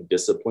perceive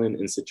discipline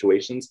in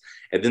situations.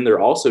 And then they're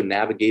also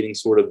navigating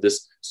sort of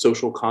this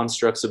social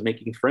constructs of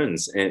making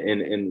friends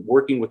and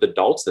working with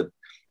adults that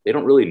they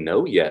don't really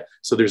know yet.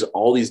 So there's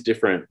all these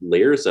different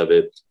layers of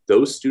it.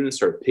 Those students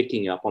start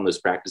picking up on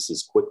those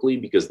practices quickly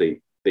because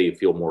they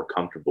feel more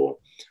comfortable.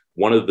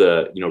 One of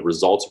the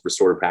results of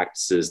restorative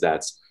practices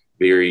that's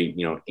very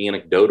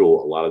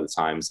anecdotal a lot of the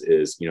times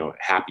is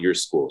happier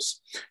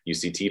schools. You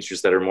see teachers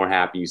that are more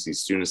happy, you see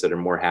students that are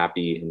more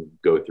happy and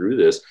go through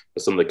this.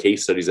 But some of the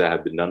case studies that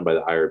have been done by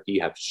the IRP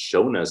have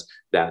shown us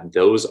that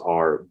those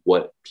are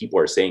what people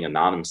are saying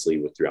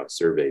anonymously throughout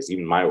surveys.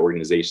 Even my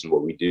organization,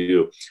 what we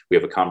do, we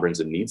have a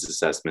comprehensive needs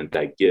assessment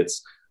that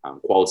gets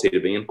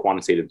qualitative and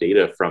quantitative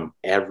data from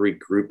every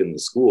group in the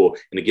school.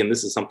 And again,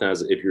 this is something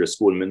as if you're a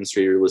school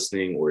administrator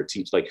listening or a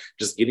teacher, like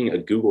just getting a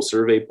Google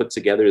survey put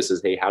together that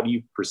says, hey, how do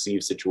you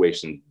perceive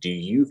situation? Do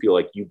you feel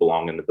like you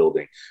belong in the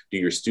building? Do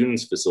your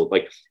students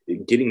facilitate,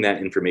 like getting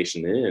that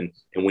information in?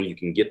 And when you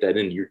can get that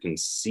in, you can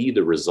see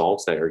the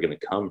results that are going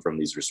to come from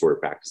these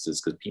restorative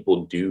practices, because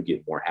people do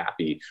get more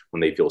happy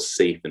when they feel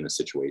safe in a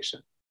situation.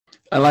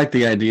 I like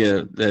the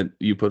idea that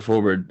you put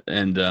forward,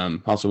 and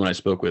also when I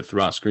spoke with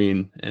Ross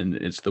Green, and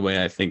it's the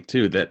way I think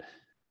too, that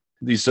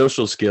these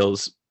social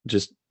skills,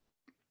 just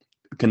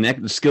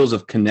the skills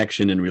of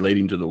connection and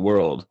relating to the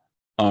world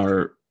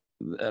are,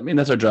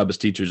 that's our job as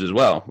teachers as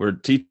well. We're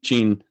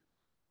teaching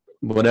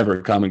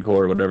whatever Common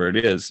Core, whatever it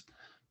is,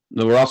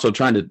 but we're also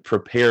trying to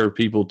prepare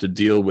people to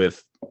deal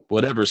with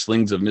whatever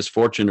slings of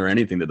misfortune or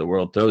anything that the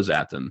world throws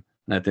at them.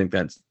 And I think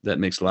that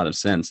makes a lot of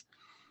sense.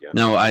 Yeah.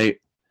 Now,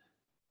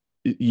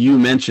 you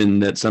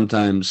mentioned that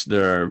sometimes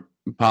there are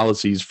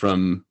policies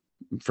from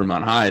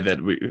on high that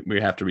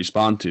we have to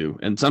respond to.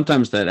 And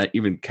sometimes that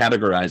even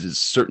categorizes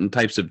certain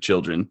types of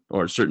children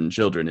or certain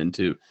children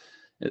into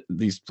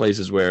these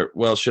places where,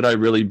 well, should I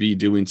really be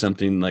doing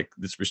something like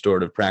this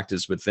restorative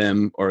practice with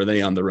them, or are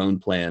they on their own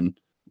plan,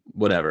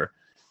 whatever.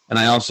 And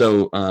I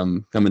also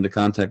come into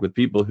contact with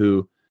people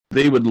who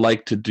they would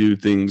like to do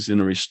things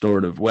in a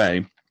restorative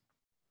way,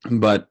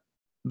 but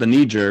the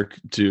knee jerk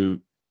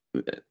to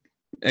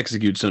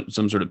execute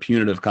some sort of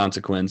punitive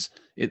consequence,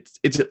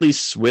 it's at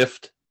least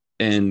swift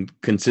and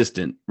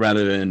consistent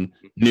rather than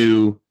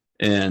new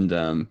and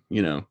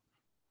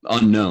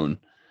unknown.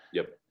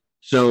 Yep.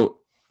 So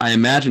I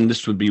imagine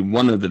this would be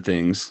one of the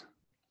things,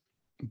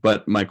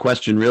 but my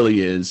question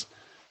really is,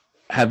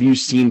 have you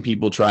seen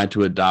people try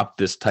to adopt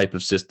this type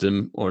of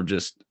system or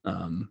just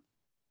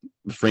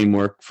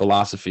framework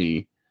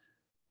philosophy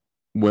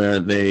where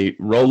they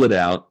roll it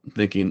out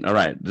thinking, all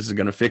right, this is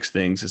going to fix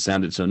things, it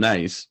sounded so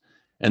nice,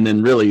 and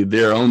then really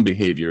their own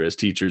behavior as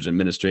teachers,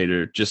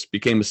 administrator, just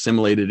became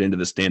assimilated into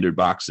the standard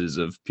boxes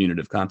of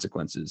punitive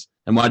consequences?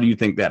 And why do you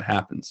think that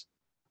happens?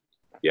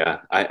 Yeah,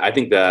 I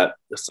think that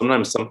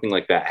sometimes something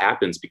like that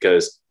happens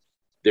because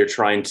they're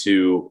trying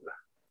to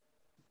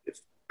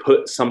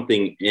put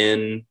something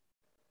in.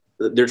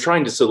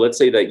 So let's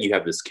say that you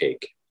have this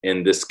cake,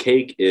 and this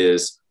cake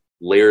is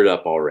layered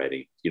up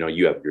already.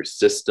 You have your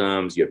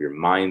systems, you have your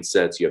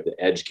mindsets, you have the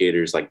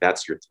educators, like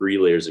that's your 3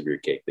 layers of your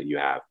cake that you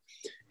have.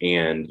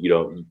 And,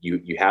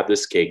 you have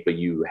this cake, but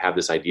you have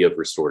this idea of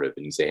restorative,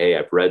 and you say, hey,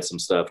 I've read some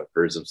stuff, I've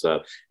heard some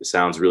stuff. It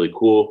sounds really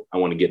cool. I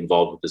want to get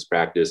involved with this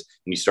practice.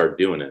 And you start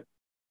doing it.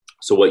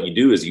 So what you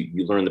do is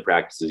you learn the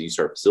practices, you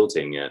start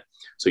facilitating it.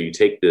 So you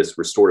take this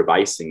restorative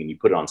icing and you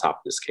put it on top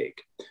of this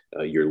cake,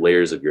 your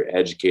layers of your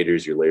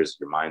educators, your layers of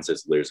your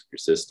mindsets, layers of your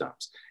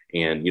systems.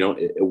 And,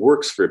 it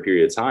works for a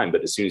period of time,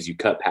 but as soon as you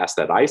cut past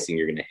that icing,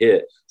 you're going to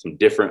hit some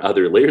different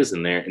other layers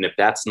in there. And if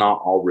that's not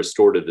all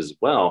restorative as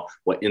well,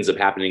 what ends up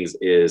happening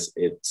is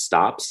it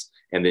stops.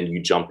 And then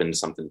you jump into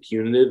something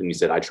punitive and you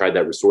said, I tried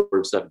that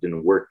restorative stuff, it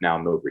didn't work. Now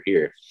I'm over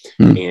here.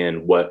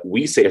 And what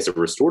we say as a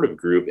restorative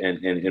group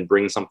and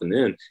bring something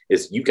in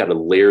is you've got to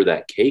layer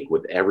that cake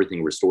with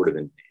everything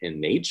restorative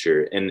in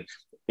nature. And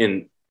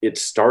it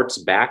starts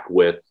back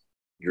with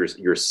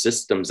your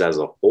systems as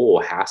a whole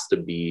has to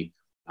be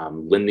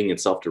lending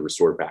itself to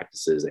restorative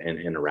practices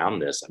and around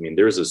this.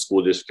 There's a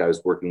school district I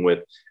was working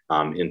with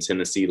in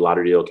Tennessee,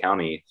 Lauderdale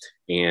County.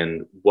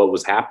 And what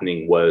was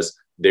happening was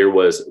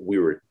we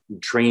were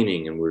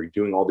training and we were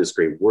doing all this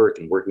great work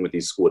and working with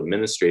these school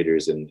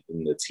administrators and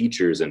the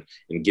teachers and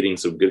getting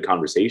some good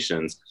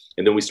conversations.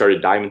 And then we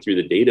started diving through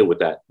the data with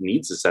that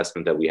needs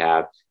assessment that we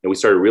have. And we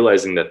started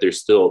realizing that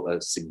there's still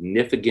a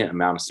significant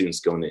amount of students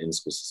going to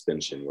in-school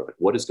suspension. We're like,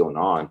 what is going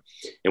on?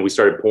 And we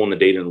started pulling the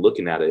data and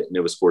looking at it. And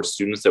it was for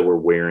students that were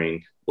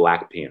wearing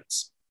black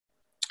pants.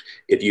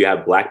 If you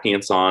have black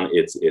pants on,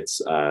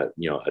 it's a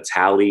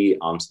tally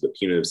onto the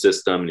punitive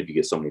system. And if you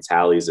get so many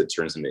tallies, it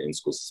turns into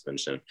in-school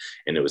suspension.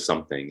 And it was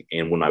something.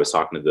 And when I was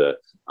talking to the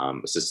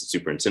assistant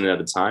superintendent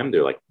at the time,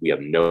 they're like, we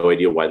have no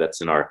idea why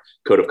that's in our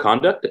code of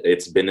conduct.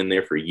 It's been in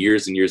there for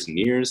years and years and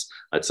years.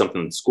 It's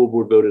something the school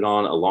board voted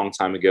on a long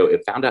time ago.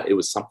 It found out it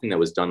was something that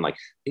was done I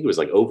think it was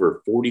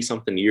over 40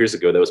 something years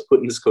ago that was put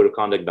in this code of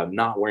conduct about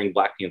not wearing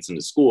black pants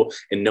into school.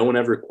 And no one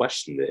ever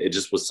questioned it. It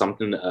just was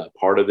something,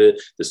 part of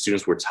it. The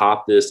students were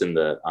taught this. And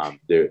in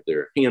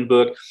their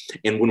handbook.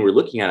 And when we're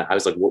looking at it, I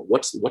was like,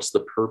 what's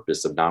the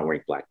purpose of not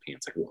wearing black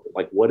pants?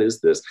 Like what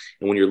is this?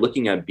 And when you're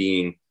looking at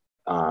being,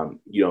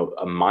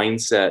 a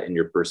mindset and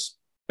your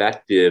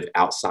perspective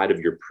outside of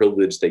your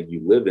privilege that you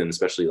live in,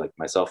 especially like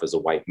myself as a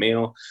white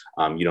male,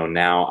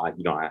 now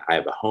I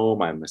have a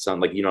home, I have my son,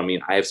 like,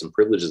 I have some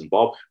privileges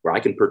involved where I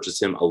can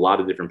purchase him a lot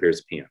of different pairs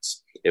of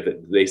pants. If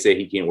they say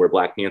he can't wear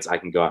black pants, I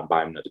can go out and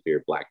buy him another pair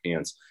of black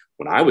pants.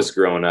 When I was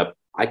growing up,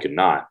 I could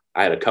not.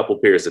 I had a couple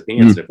pairs of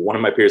pants. And if one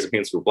of my pairs of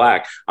pants were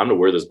black, I'm going to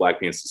wear those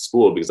black pants to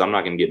school because I'm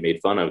not going to get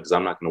made fun of because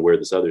I'm not going to wear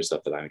this other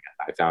stuff that I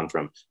found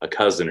from a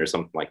cousin or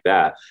something like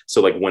that.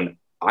 So like when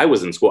I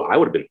was in school, I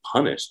would have been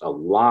punished a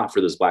lot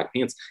for those black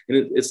pants.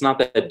 And it's not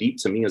that deep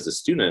to me as a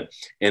student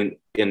and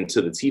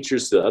to the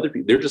teachers, to the other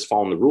people, they're just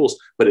following the rules,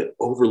 but it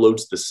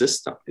overloads the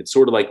system. It's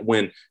sort of like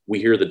when we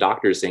hear the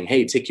doctors saying,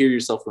 hey, take care of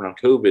yourself around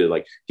COVID,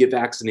 like get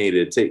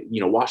vaccinated,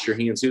 wash your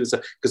hands, do this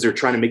stuff, because they're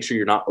trying to make sure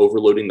you're not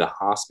overloading the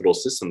hospital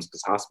systems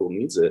because hospital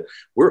needs it.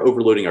 We're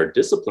overloading our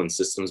discipline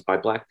systems by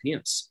black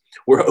pants.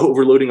 We're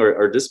overloading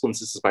our discipline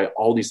systems by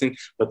all these things,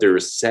 but they're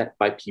set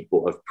by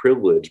people of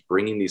privilege,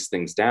 bringing these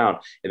things down.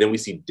 And then we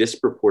see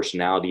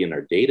disproportionality in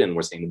our data, and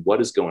we're saying,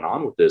 what is going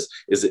on with this?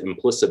 Is it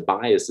implicit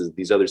bias? Is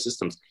these other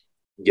systems?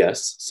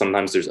 Yes,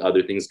 sometimes there's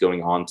other things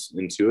going on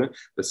into it,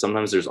 but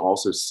sometimes there's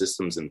also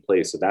systems in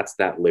place. So that's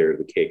that layer of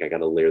the cake. I got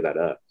to layer that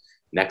up.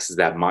 Next is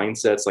that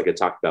mindsets, like I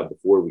talked about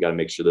before. We got to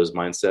make sure those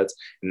mindsets,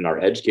 and our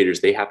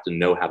educators, they have to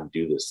know how to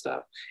do this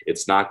stuff.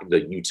 It's not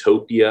the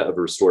utopia of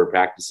restorative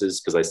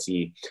practices, because I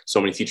see so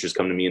many teachers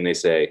come to me and they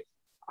say,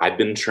 I've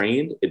been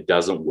trained, it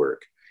doesn't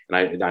work.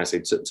 And I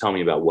say, tell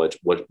me about what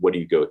do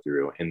you go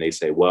through? And they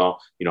say, well,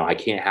 I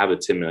can't have a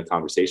 10-minute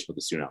conversation with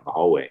a student out in the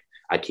hallway.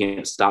 I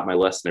can't stop my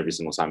lesson every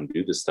single time and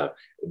do this stuff,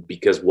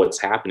 because what's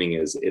happening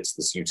is it's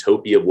this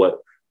utopia of what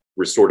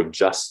restorative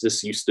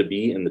justice used to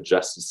be in the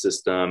justice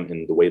system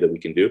and the way that we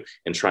can do,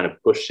 and trying to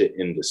push it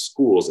into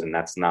schools. And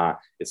it's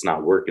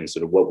not working.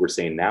 So what we're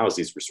saying now is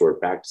these restorative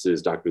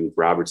practices, Dr. Luke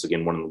Roberts,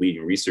 again, one of the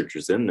leading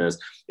researchers in this,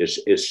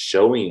 is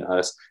showing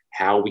us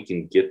how we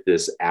can get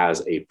this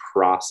as a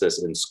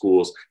process in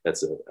schools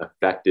that's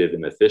effective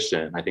and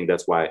efficient. And I think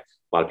that's why a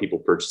lot of people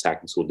purchase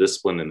Hacking School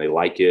Discipline and they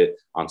like it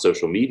on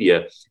social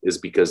media, is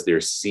because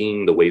they're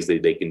seeing the ways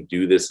that they can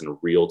do this in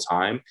real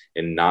time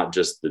and not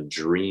just the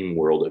dream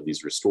world of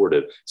these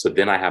restorative. So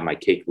then I have my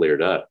cake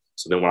layered up.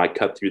 So then when I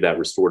cut through that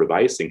restorative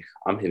icing,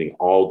 I'm hitting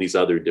all these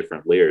other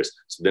different layers.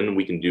 So then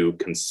we can do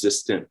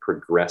consistent,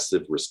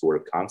 progressive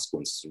restorative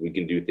consequences. We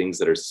can do things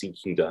that are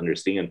seeking to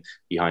understand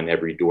behind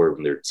every door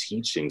when they're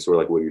teaching. Sort of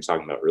like what you were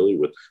talking about earlier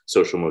with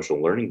social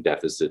emotional learning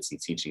deficits and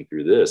teaching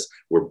through this.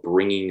 We're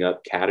bringing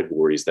up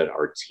categories that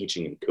are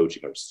teaching and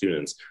coaching our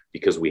students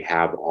because we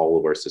have all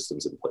of our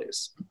systems in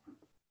place.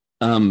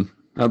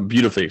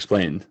 Beautifully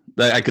explained.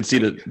 I could see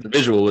that the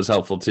visual was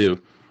helpful too.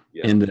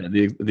 Yeah. And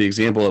the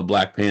example of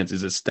black pants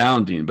is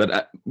astounding,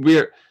 but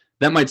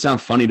that might sound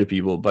funny to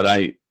people, but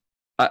I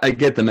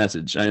get the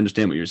message. I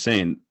understand what you're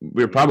saying.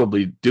 We're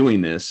probably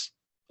doing this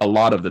a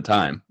lot of the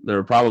time. There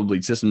are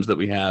probably systems that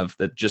we have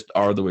that just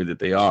are the way that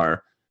they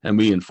are, and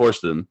we enforce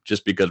them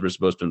just because we're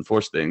supposed to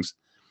enforce things.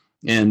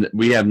 And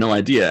we have no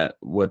idea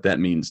what that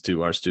means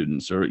to our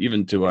students or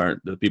even to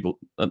the people,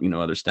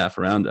 other staff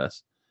around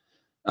us.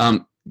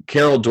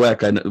 Carol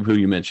Dweck, who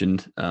you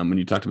mentioned when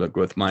you talked about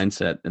growth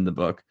mindset in the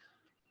book,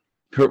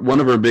 one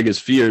of her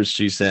biggest fears,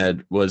 she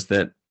said, was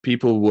that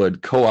people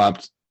would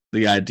co-opt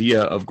the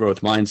idea of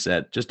growth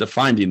mindset, just a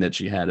finding that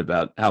she had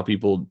about how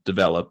people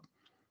develop,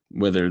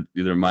 whether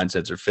either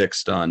mindsets are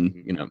fixed on,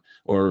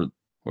 or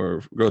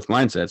growth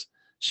mindsets.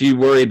 She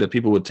worried that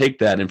people would take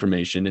that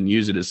information and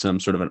use it as some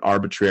sort of an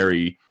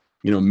arbitrary,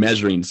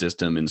 measuring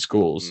system in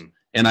schools.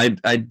 And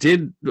I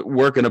did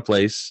work in a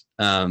place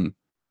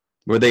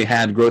where they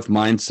had growth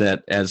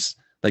mindset as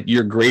like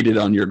you're graded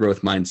on your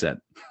growth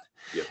mindset.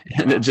 Yep.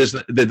 And it just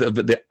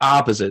the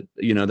opposite,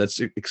 that's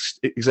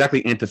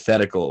exactly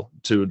antithetical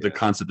to the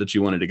concept that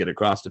you wanted to get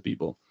across to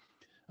people.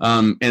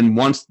 And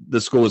once the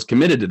school was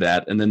committed to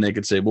that, and then they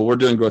could say, well, we're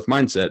doing growth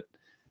mindset,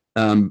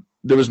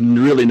 there was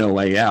really no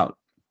way out.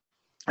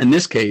 In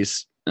this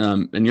case,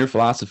 in your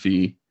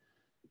philosophy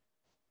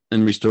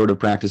and restorative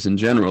practice in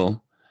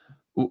general,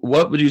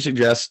 what would you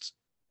suggest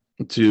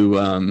to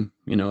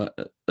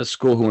a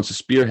school who wants to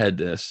spearhead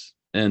this,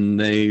 and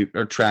they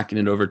are tracking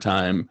it over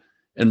time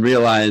and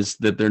realize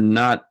that they're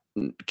not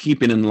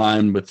keeping in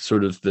line with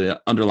sort of the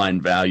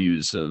underlying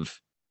values of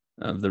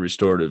the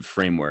restorative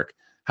framework?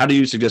 How do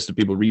you suggest that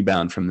people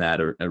rebound from that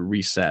or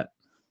reset?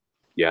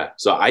 Yeah.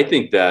 So I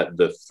think that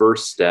the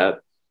first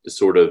step to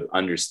sort of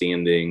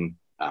understanding,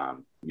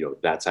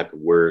 that type of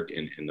work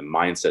and the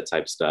mindset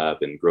type stuff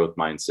and growth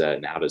mindset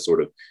and how to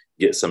sort of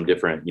get some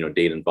different,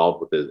 data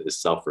involved with it is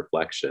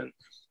self-reflection.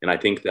 And I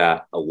think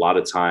that a lot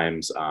of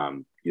times,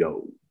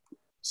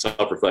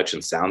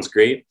 self-reflection sounds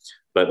great,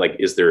 but like,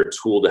 is there a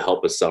tool to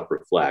help us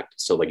self-reflect?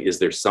 So like, is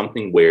there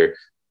something where,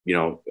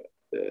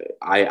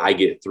 I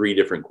get 3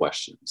 different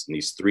questions, and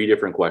these 3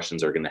 different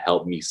questions are going to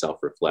help me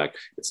self-reflect.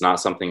 It's not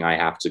something I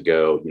have to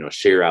go,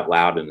 share out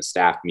loud in a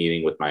staff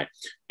meeting with my,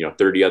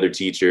 30 other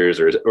teachers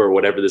or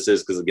whatever this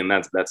is. Because again,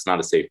 that's not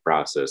a safe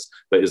process.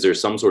 But is there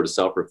some sort of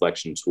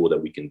self-reflection tool that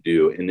we can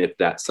do? And if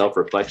that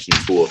self-reflection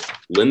tool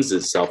lends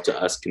itself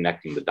to us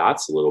connecting the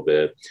dots a little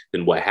bit,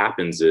 then what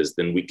happens is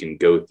then we can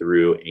go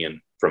through, and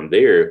from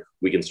there,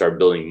 we can start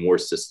building more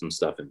system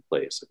stuff in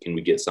place. So can we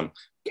get some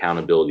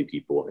accountability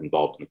people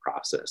involved in the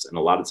process? And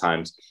a lot of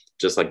times,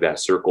 just like that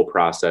circle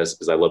process,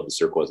 because I love the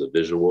circle as a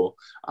visual,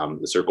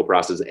 the circle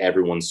process,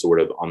 everyone's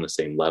sort of on the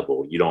same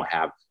level. You don't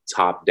have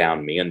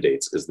top-down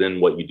mandates, because then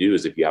what you do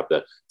is if you have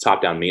the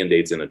top-down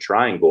mandates in a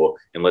triangle,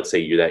 and let's say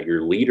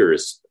your leader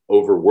is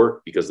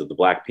overworked because of the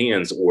black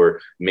pans or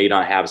may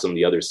not have some of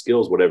the other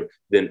skills, whatever,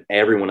 then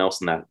everyone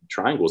else in that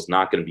triangle is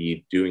not going to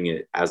be doing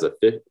it as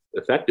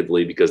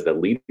effectively, because the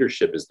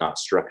leadership is not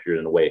structured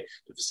in a way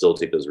to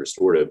facilitate those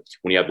restorative.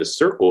 When you have this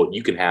circle,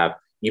 you can have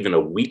even a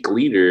weak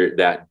leader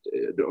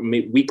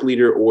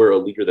or a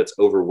leader that's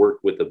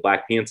overworked with a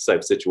black pants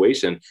type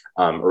situation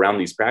around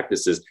these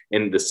practices,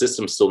 and the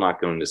system's still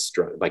not going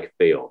to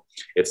fail.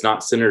 It's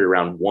not centered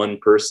around one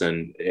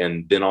person,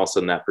 and then all of a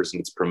sudden that person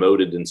gets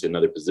promoted into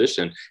another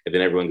position, and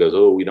then everyone goes,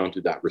 oh, we don't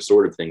do that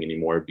restorative thing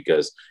anymore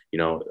because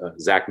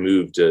Zach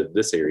moved to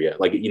this area.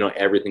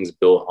 Everything's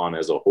built on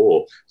as a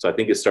whole. So I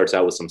think it starts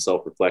out with some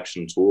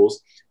self-reflection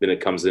tools, then it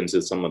comes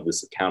into some of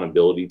this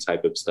accountability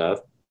type of stuff.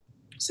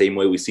 Same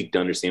way we seek to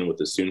understand what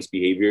the student's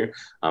behavior.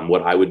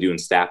 What I would do in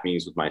staff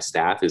meetings with my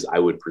staff is I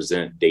would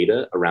present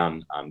data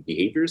around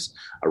behaviors,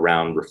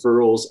 around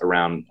referrals,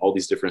 around all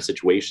these different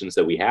situations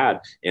that we had,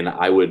 and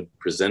I would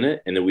present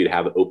it, and then we'd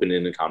have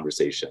open-ended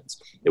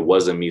conversations. It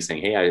wasn't me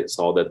saying, hey, I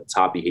saw that the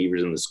top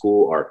behaviors in the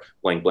school are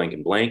blank, blank,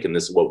 and blank, and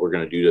this is what we're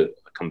going to do to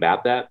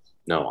combat that.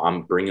 No,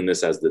 I'm bringing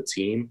this as the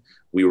team.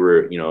 We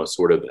were,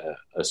 sort of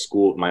a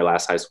school, my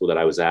last high school that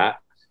I was at,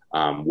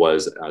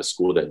 was a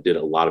school that did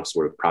a lot of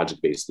sort of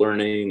project-based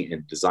learning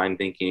and design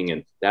thinking.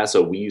 And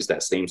so we used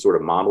that same sort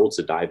of model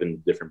to dive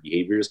into different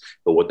behaviors.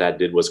 But what that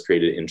did was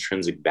created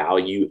intrinsic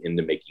value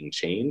into making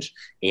change.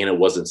 And it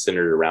wasn't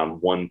centered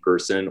around one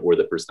person or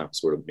the person that was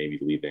sort of maybe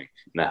leaving.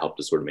 And that helped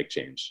us sort of make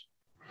change.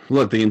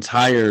 Look, the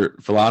entire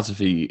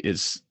philosophy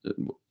is,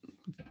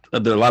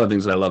 there are a lot of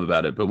things that I love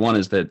about it, but one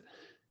is that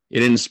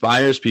it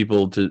inspires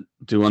people to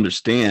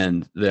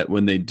understand that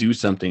when they do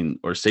something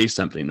or say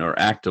something or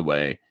act a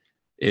way,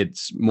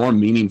 it's more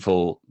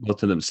meaningful both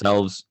to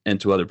themselves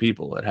and to other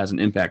people. It has an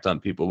impact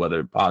on people,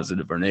 whether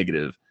positive or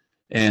negative,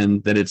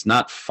 and that it's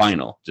not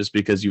final just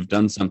because you've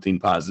done something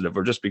positive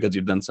or just because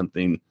you've done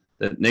something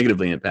that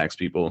negatively impacts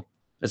people.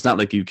 It's not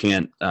like you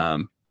can't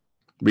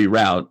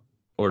reroute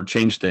or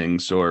change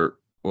things or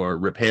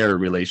repair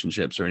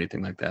relationships or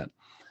anything like that.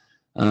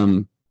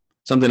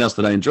 Something else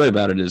that I enjoy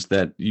about it is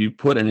that you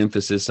put an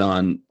emphasis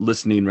on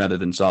listening rather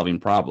than solving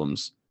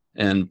problems,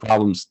 and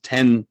problems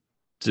tend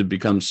to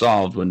become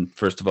solved when,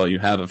 first of all, you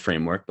have a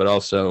framework, but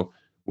also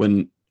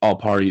when all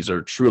parties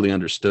are truly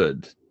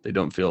understood. They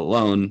don't feel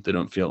alone. They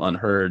don't feel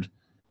unheard.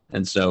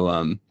 And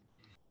so,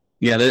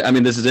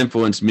 this has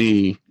influenced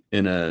me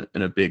in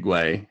a big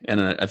way. And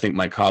I think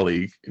my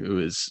colleague who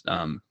is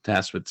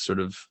tasked with sort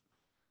of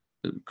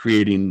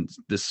creating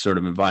this sort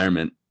of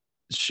environment,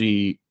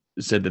 she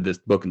said that this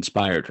book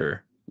inspired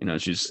her.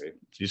 She's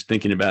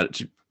thinking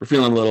about it. We're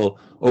feeling a little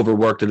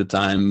overworked at the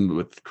time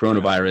with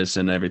coronavirus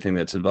and everything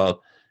that's involved.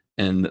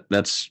 And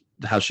that's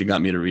how she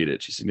got me to read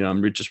it. She said,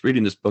 I'm just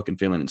reading this book and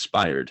feeling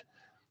inspired.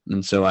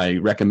 And so I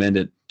recommend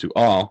it to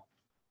all.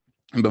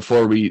 And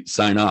before we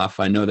sign off,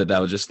 I know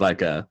that was just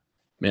like a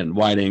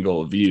wide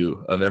angle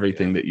view of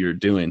everything that you're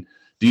doing.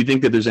 Do you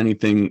think that there's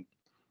anything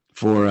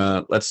for,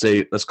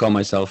 let's call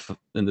myself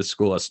in this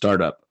school a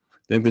startup? Do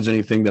you think there's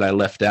anything that I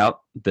left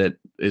out that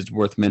is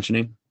worth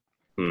mentioning?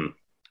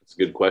 That's a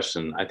good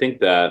question. I think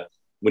that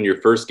when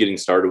you're first getting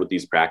started with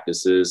these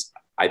practices,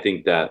 I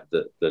think that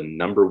the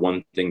number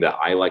one thing that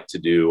I like to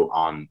do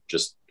on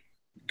just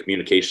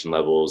communication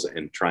levels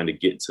and trying to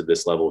get to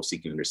this level of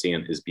seeking to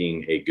understand is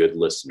being a good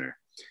listener.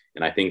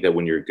 And I think that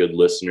when you're a good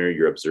listener,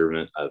 you're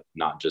observant of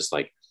not just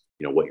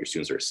what your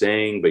students are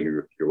saying, but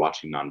you're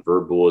watching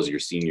nonverbals, you're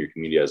seeing your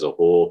community as a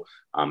whole.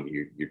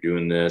 You're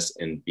doing this,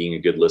 and being a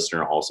good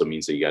listener also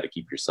means that you got to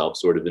keep yourself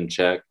sort of in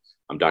check.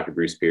 Dr.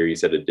 Bruce Perry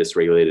said a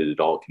dysregulated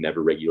adult can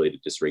never regulate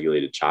a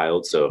dysregulated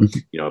child. So,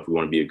 if we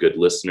want to be a good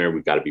listener,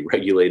 we've got to be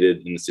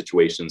regulated in the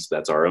situations.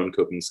 That's our own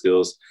coping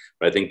skills.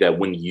 But I think that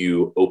when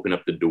you open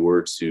up the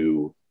door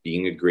to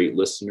being a great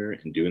listener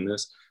and doing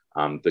this,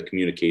 the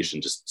communication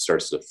just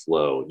starts to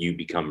flow. You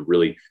become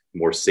really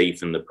more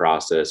safe in the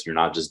process. You're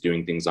not just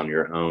doing things on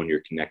your own.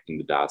 You're connecting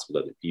the dots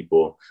with other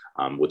people,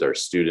 with our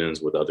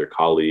students, with other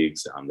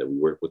colleagues that we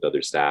work with,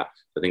 other staff.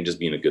 I think just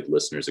being a good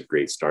listener is a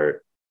great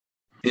start.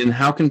 And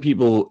how can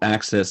people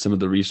access some of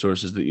the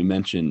resources that you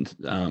mentioned?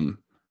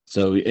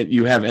 So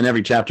you have in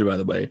every chapter, by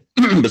the way,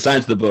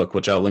 besides the book,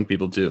 which I'll link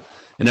people to,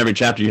 in every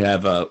chapter you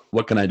have,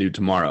 what can I do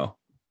tomorrow?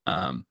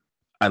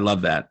 I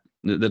love that.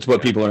 That's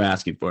what people are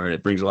asking for. And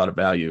it brings a lot of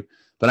value.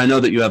 but I know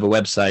that you have a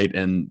website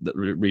and the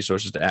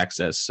resources to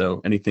access.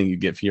 So anything you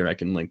give here, I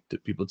can link to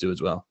people to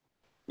as well.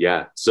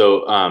 Yeah.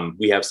 So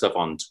we have stuff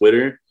on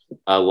Twitter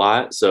a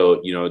lot.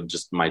 So,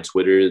 just my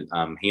Twitter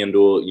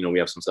handle, we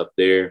have some stuff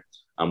there.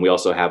 We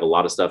also have a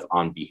lot of stuff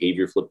on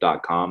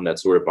behaviorflip.com.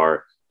 That's sort of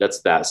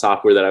that's that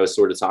software that I was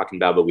sort of talking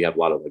about, but we have a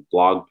lot of like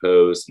blog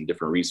posts and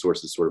different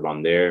resources sort of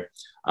on there.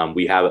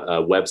 We have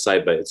a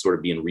website, but it's sort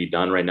of being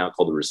redone right now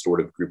called the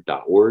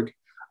restorativegroup.org.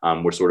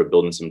 We're sort of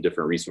building some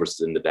different resources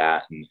into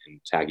that and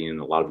tagging in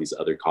a lot of these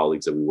other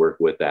colleagues that we work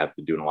with that have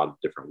been doing a lot of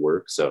different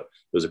work. So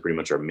those are pretty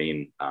much our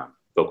main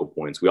focal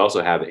points. We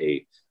also have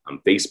a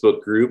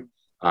Facebook group.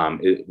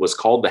 It was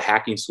called the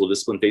Hacking School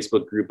Discipline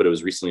Facebook group, but it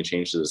was recently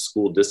changed to the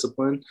School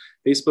Discipline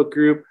Facebook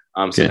group.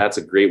 So that's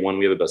a great one.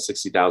 We have about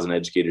 60,000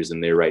 educators in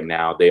there right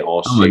now. They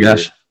all share. Oh my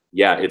gosh.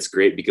 Yeah, it's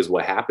great because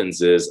what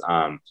happens is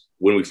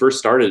when we first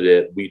started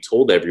it, we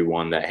told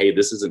everyone that, hey,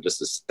 this isn't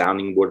just a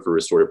sounding board for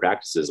restorative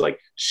practices. Like,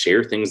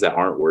 share things that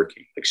aren't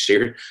working, like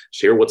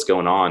share what's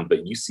going on.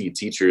 But you see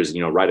teachers,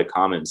 write a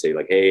comment and say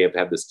like, hey, I've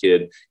had this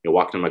kid,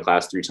 walk into my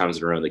class 3 times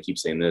in a row and they keep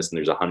saying this. And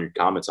there's 100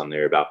 comments on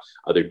there about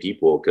other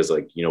people. Cause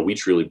we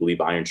truly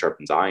believe iron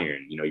sharpens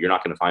iron. You're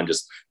not going to find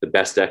just the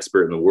best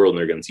expert in the world and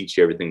they're going to teach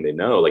you everything they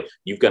know. Like,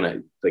 you've got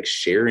to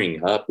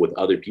sharing up with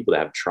other people that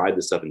have tried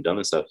this stuff and done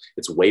this stuff.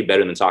 It's way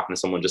better than talking to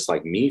someone just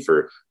like me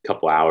for a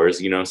couple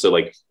hours, So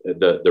like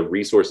the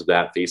resource of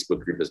that Facebook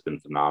group has been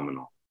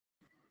phenomenal.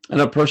 On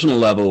a personal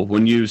level,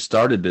 when you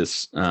started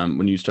this,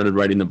 when you started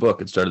writing the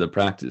book and started the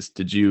practice,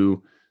 did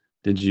you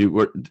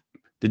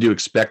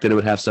expect that it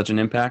would have such an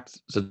impact,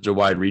 such a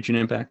wide-reaching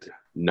impact?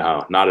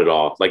 No, not at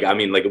all.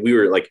 We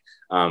were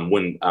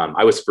when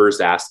I was first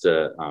asked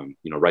to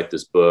write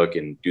this book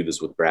and do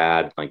this with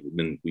Brad,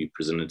 when we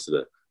presented to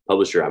the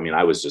publisher,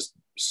 I was just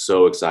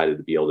so excited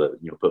to be able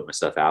to put my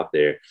stuff out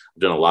there.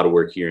 I've done a lot of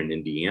work here in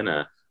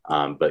Indiana.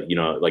 But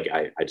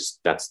I just,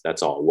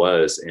 that's all it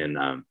was. And,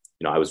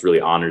 I was really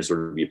honored to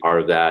sort of be a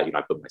part of that.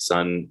 I put my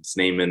son's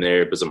name in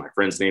there, put some of my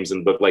friends' names in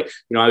the book. It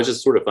was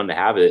just sort of fun to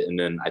have it. And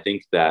then I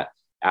think that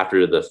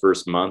after the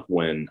first month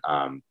when,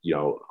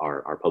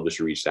 our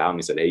publisher reached out and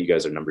he said, hey, you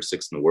guys are number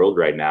 6 in the world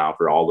right now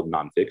for all of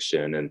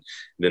nonfiction. And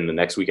then the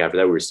next week after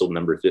that, we were still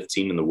number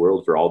 15 in the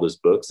world for all those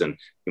books and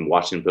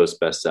Washington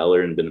Post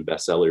bestseller and been a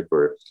bestseller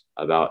for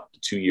about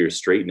 2 years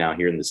straight now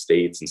here in the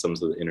States and some of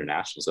the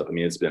international stuff.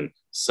 It's been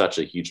such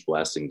a huge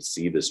blessing to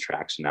see this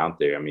traction out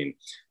there. It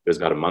was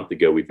about a month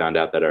ago, we found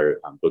out that our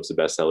book's a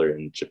bestseller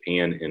in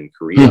Japan and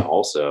Korea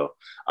also.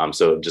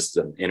 So just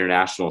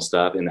international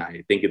stuff. And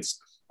I think it's,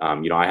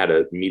 I had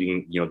a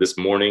meeting, this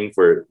morning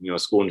for, a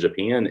school in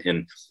Japan.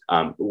 And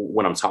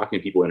when I'm talking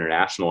to people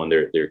international and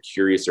they're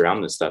curious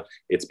around this stuff,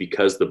 it's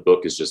because the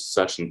book is just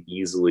such an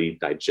easily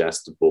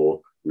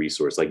digestible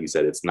resource. Like you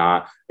said, it's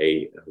not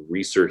a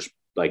research,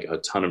 like a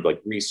ton of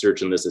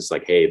research in this. It's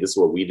like, hey, this is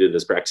what we did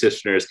as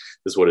practitioners.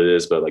 This is what it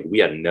is. But we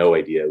had no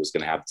idea it was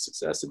going to have the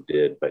success it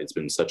did. But it's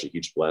been such a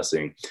huge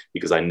blessing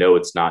because I know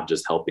it's not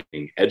just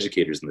helping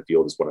educators in the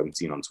field, is what I'm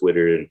seeing on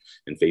Twitter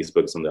and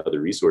Facebook, some of the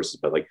other resources,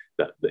 but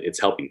it's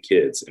helping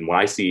kids. And when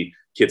I see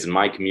kids in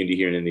my community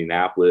here in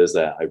Indianapolis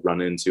that I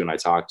run into and I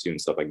talk to and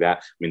stuff like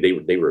that,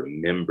 they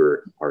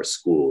remember our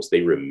schools.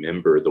 They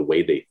remember the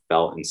way they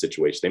felt in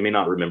situations. They may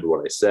not remember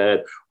what I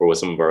said or what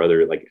some of our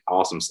other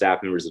awesome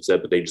staff members have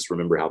said, but they just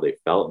remember how they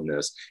felt in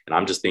this. And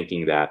I'm just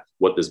thinking that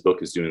what this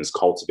book is doing is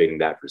cultivating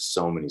that for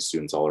so many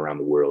students all around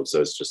the world. So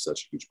it's just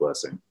such a huge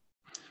blessing.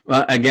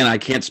 Well, again, I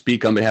can't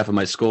speak on behalf of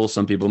my school.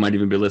 Some people might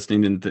even be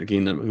listening and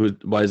thinking,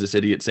 why is this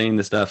idiot saying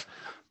this stuff?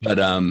 But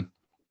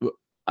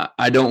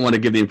I don't want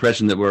to give the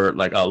impression that we're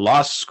like a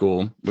lost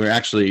school.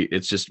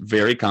 It's just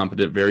very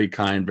competent, very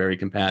kind, very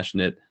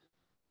compassionate,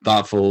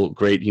 thoughtful,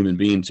 great human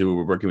beings who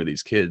are working with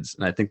these kids.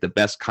 And I think the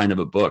best kind of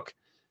a book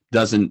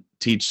doesn't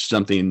teach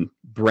something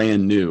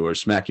brand new or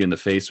smack you in the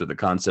face with a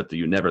concept that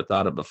you never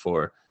thought of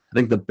before. I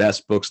think the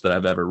best books that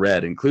I've ever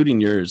read,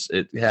 including yours,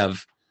 it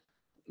have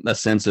a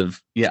sense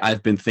of,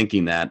 I've been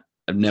thinking that.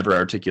 I've never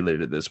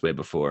articulated it this way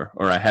before,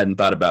 or I hadn't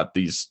thought about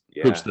these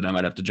hoops that I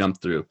might have to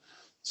jump through.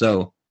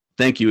 So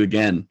thank you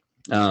again.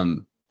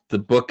 The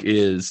book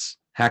is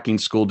Hacking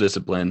School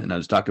Discipline, and I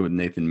was talking with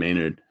Nathan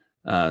Maynard.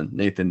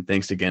 Nathan,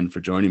 thanks again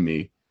for joining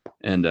me.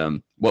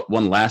 And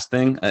one last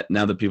thing,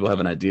 now that people have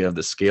an idea of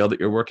the scale that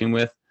you're working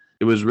with,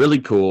 it was really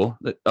cool.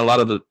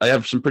 I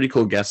have some pretty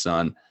cool guests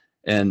on,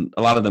 and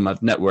a lot of them I've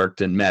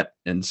networked and met,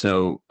 and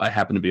so I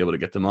happen to be able to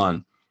get them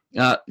on.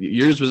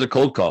 Yours was a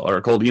cold call or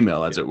a cold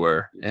email, as it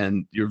were,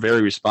 and you're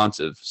very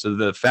responsive. So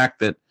the fact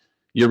that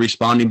you're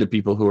responding to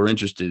people who are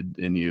interested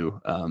in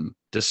you,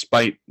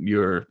 despite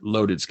your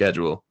loaded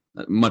schedule,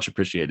 much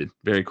appreciated.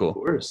 Very cool. Of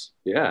course.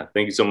 Yeah.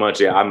 Thank you so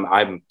much. Yeah.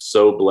 I'm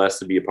so blessed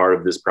to be a part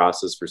of this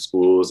process for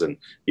schools and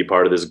be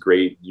part of this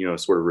great,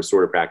 sort of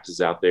restorative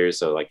practice out there.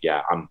 So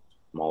I'm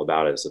all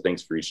about it. So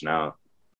thanks for reaching out.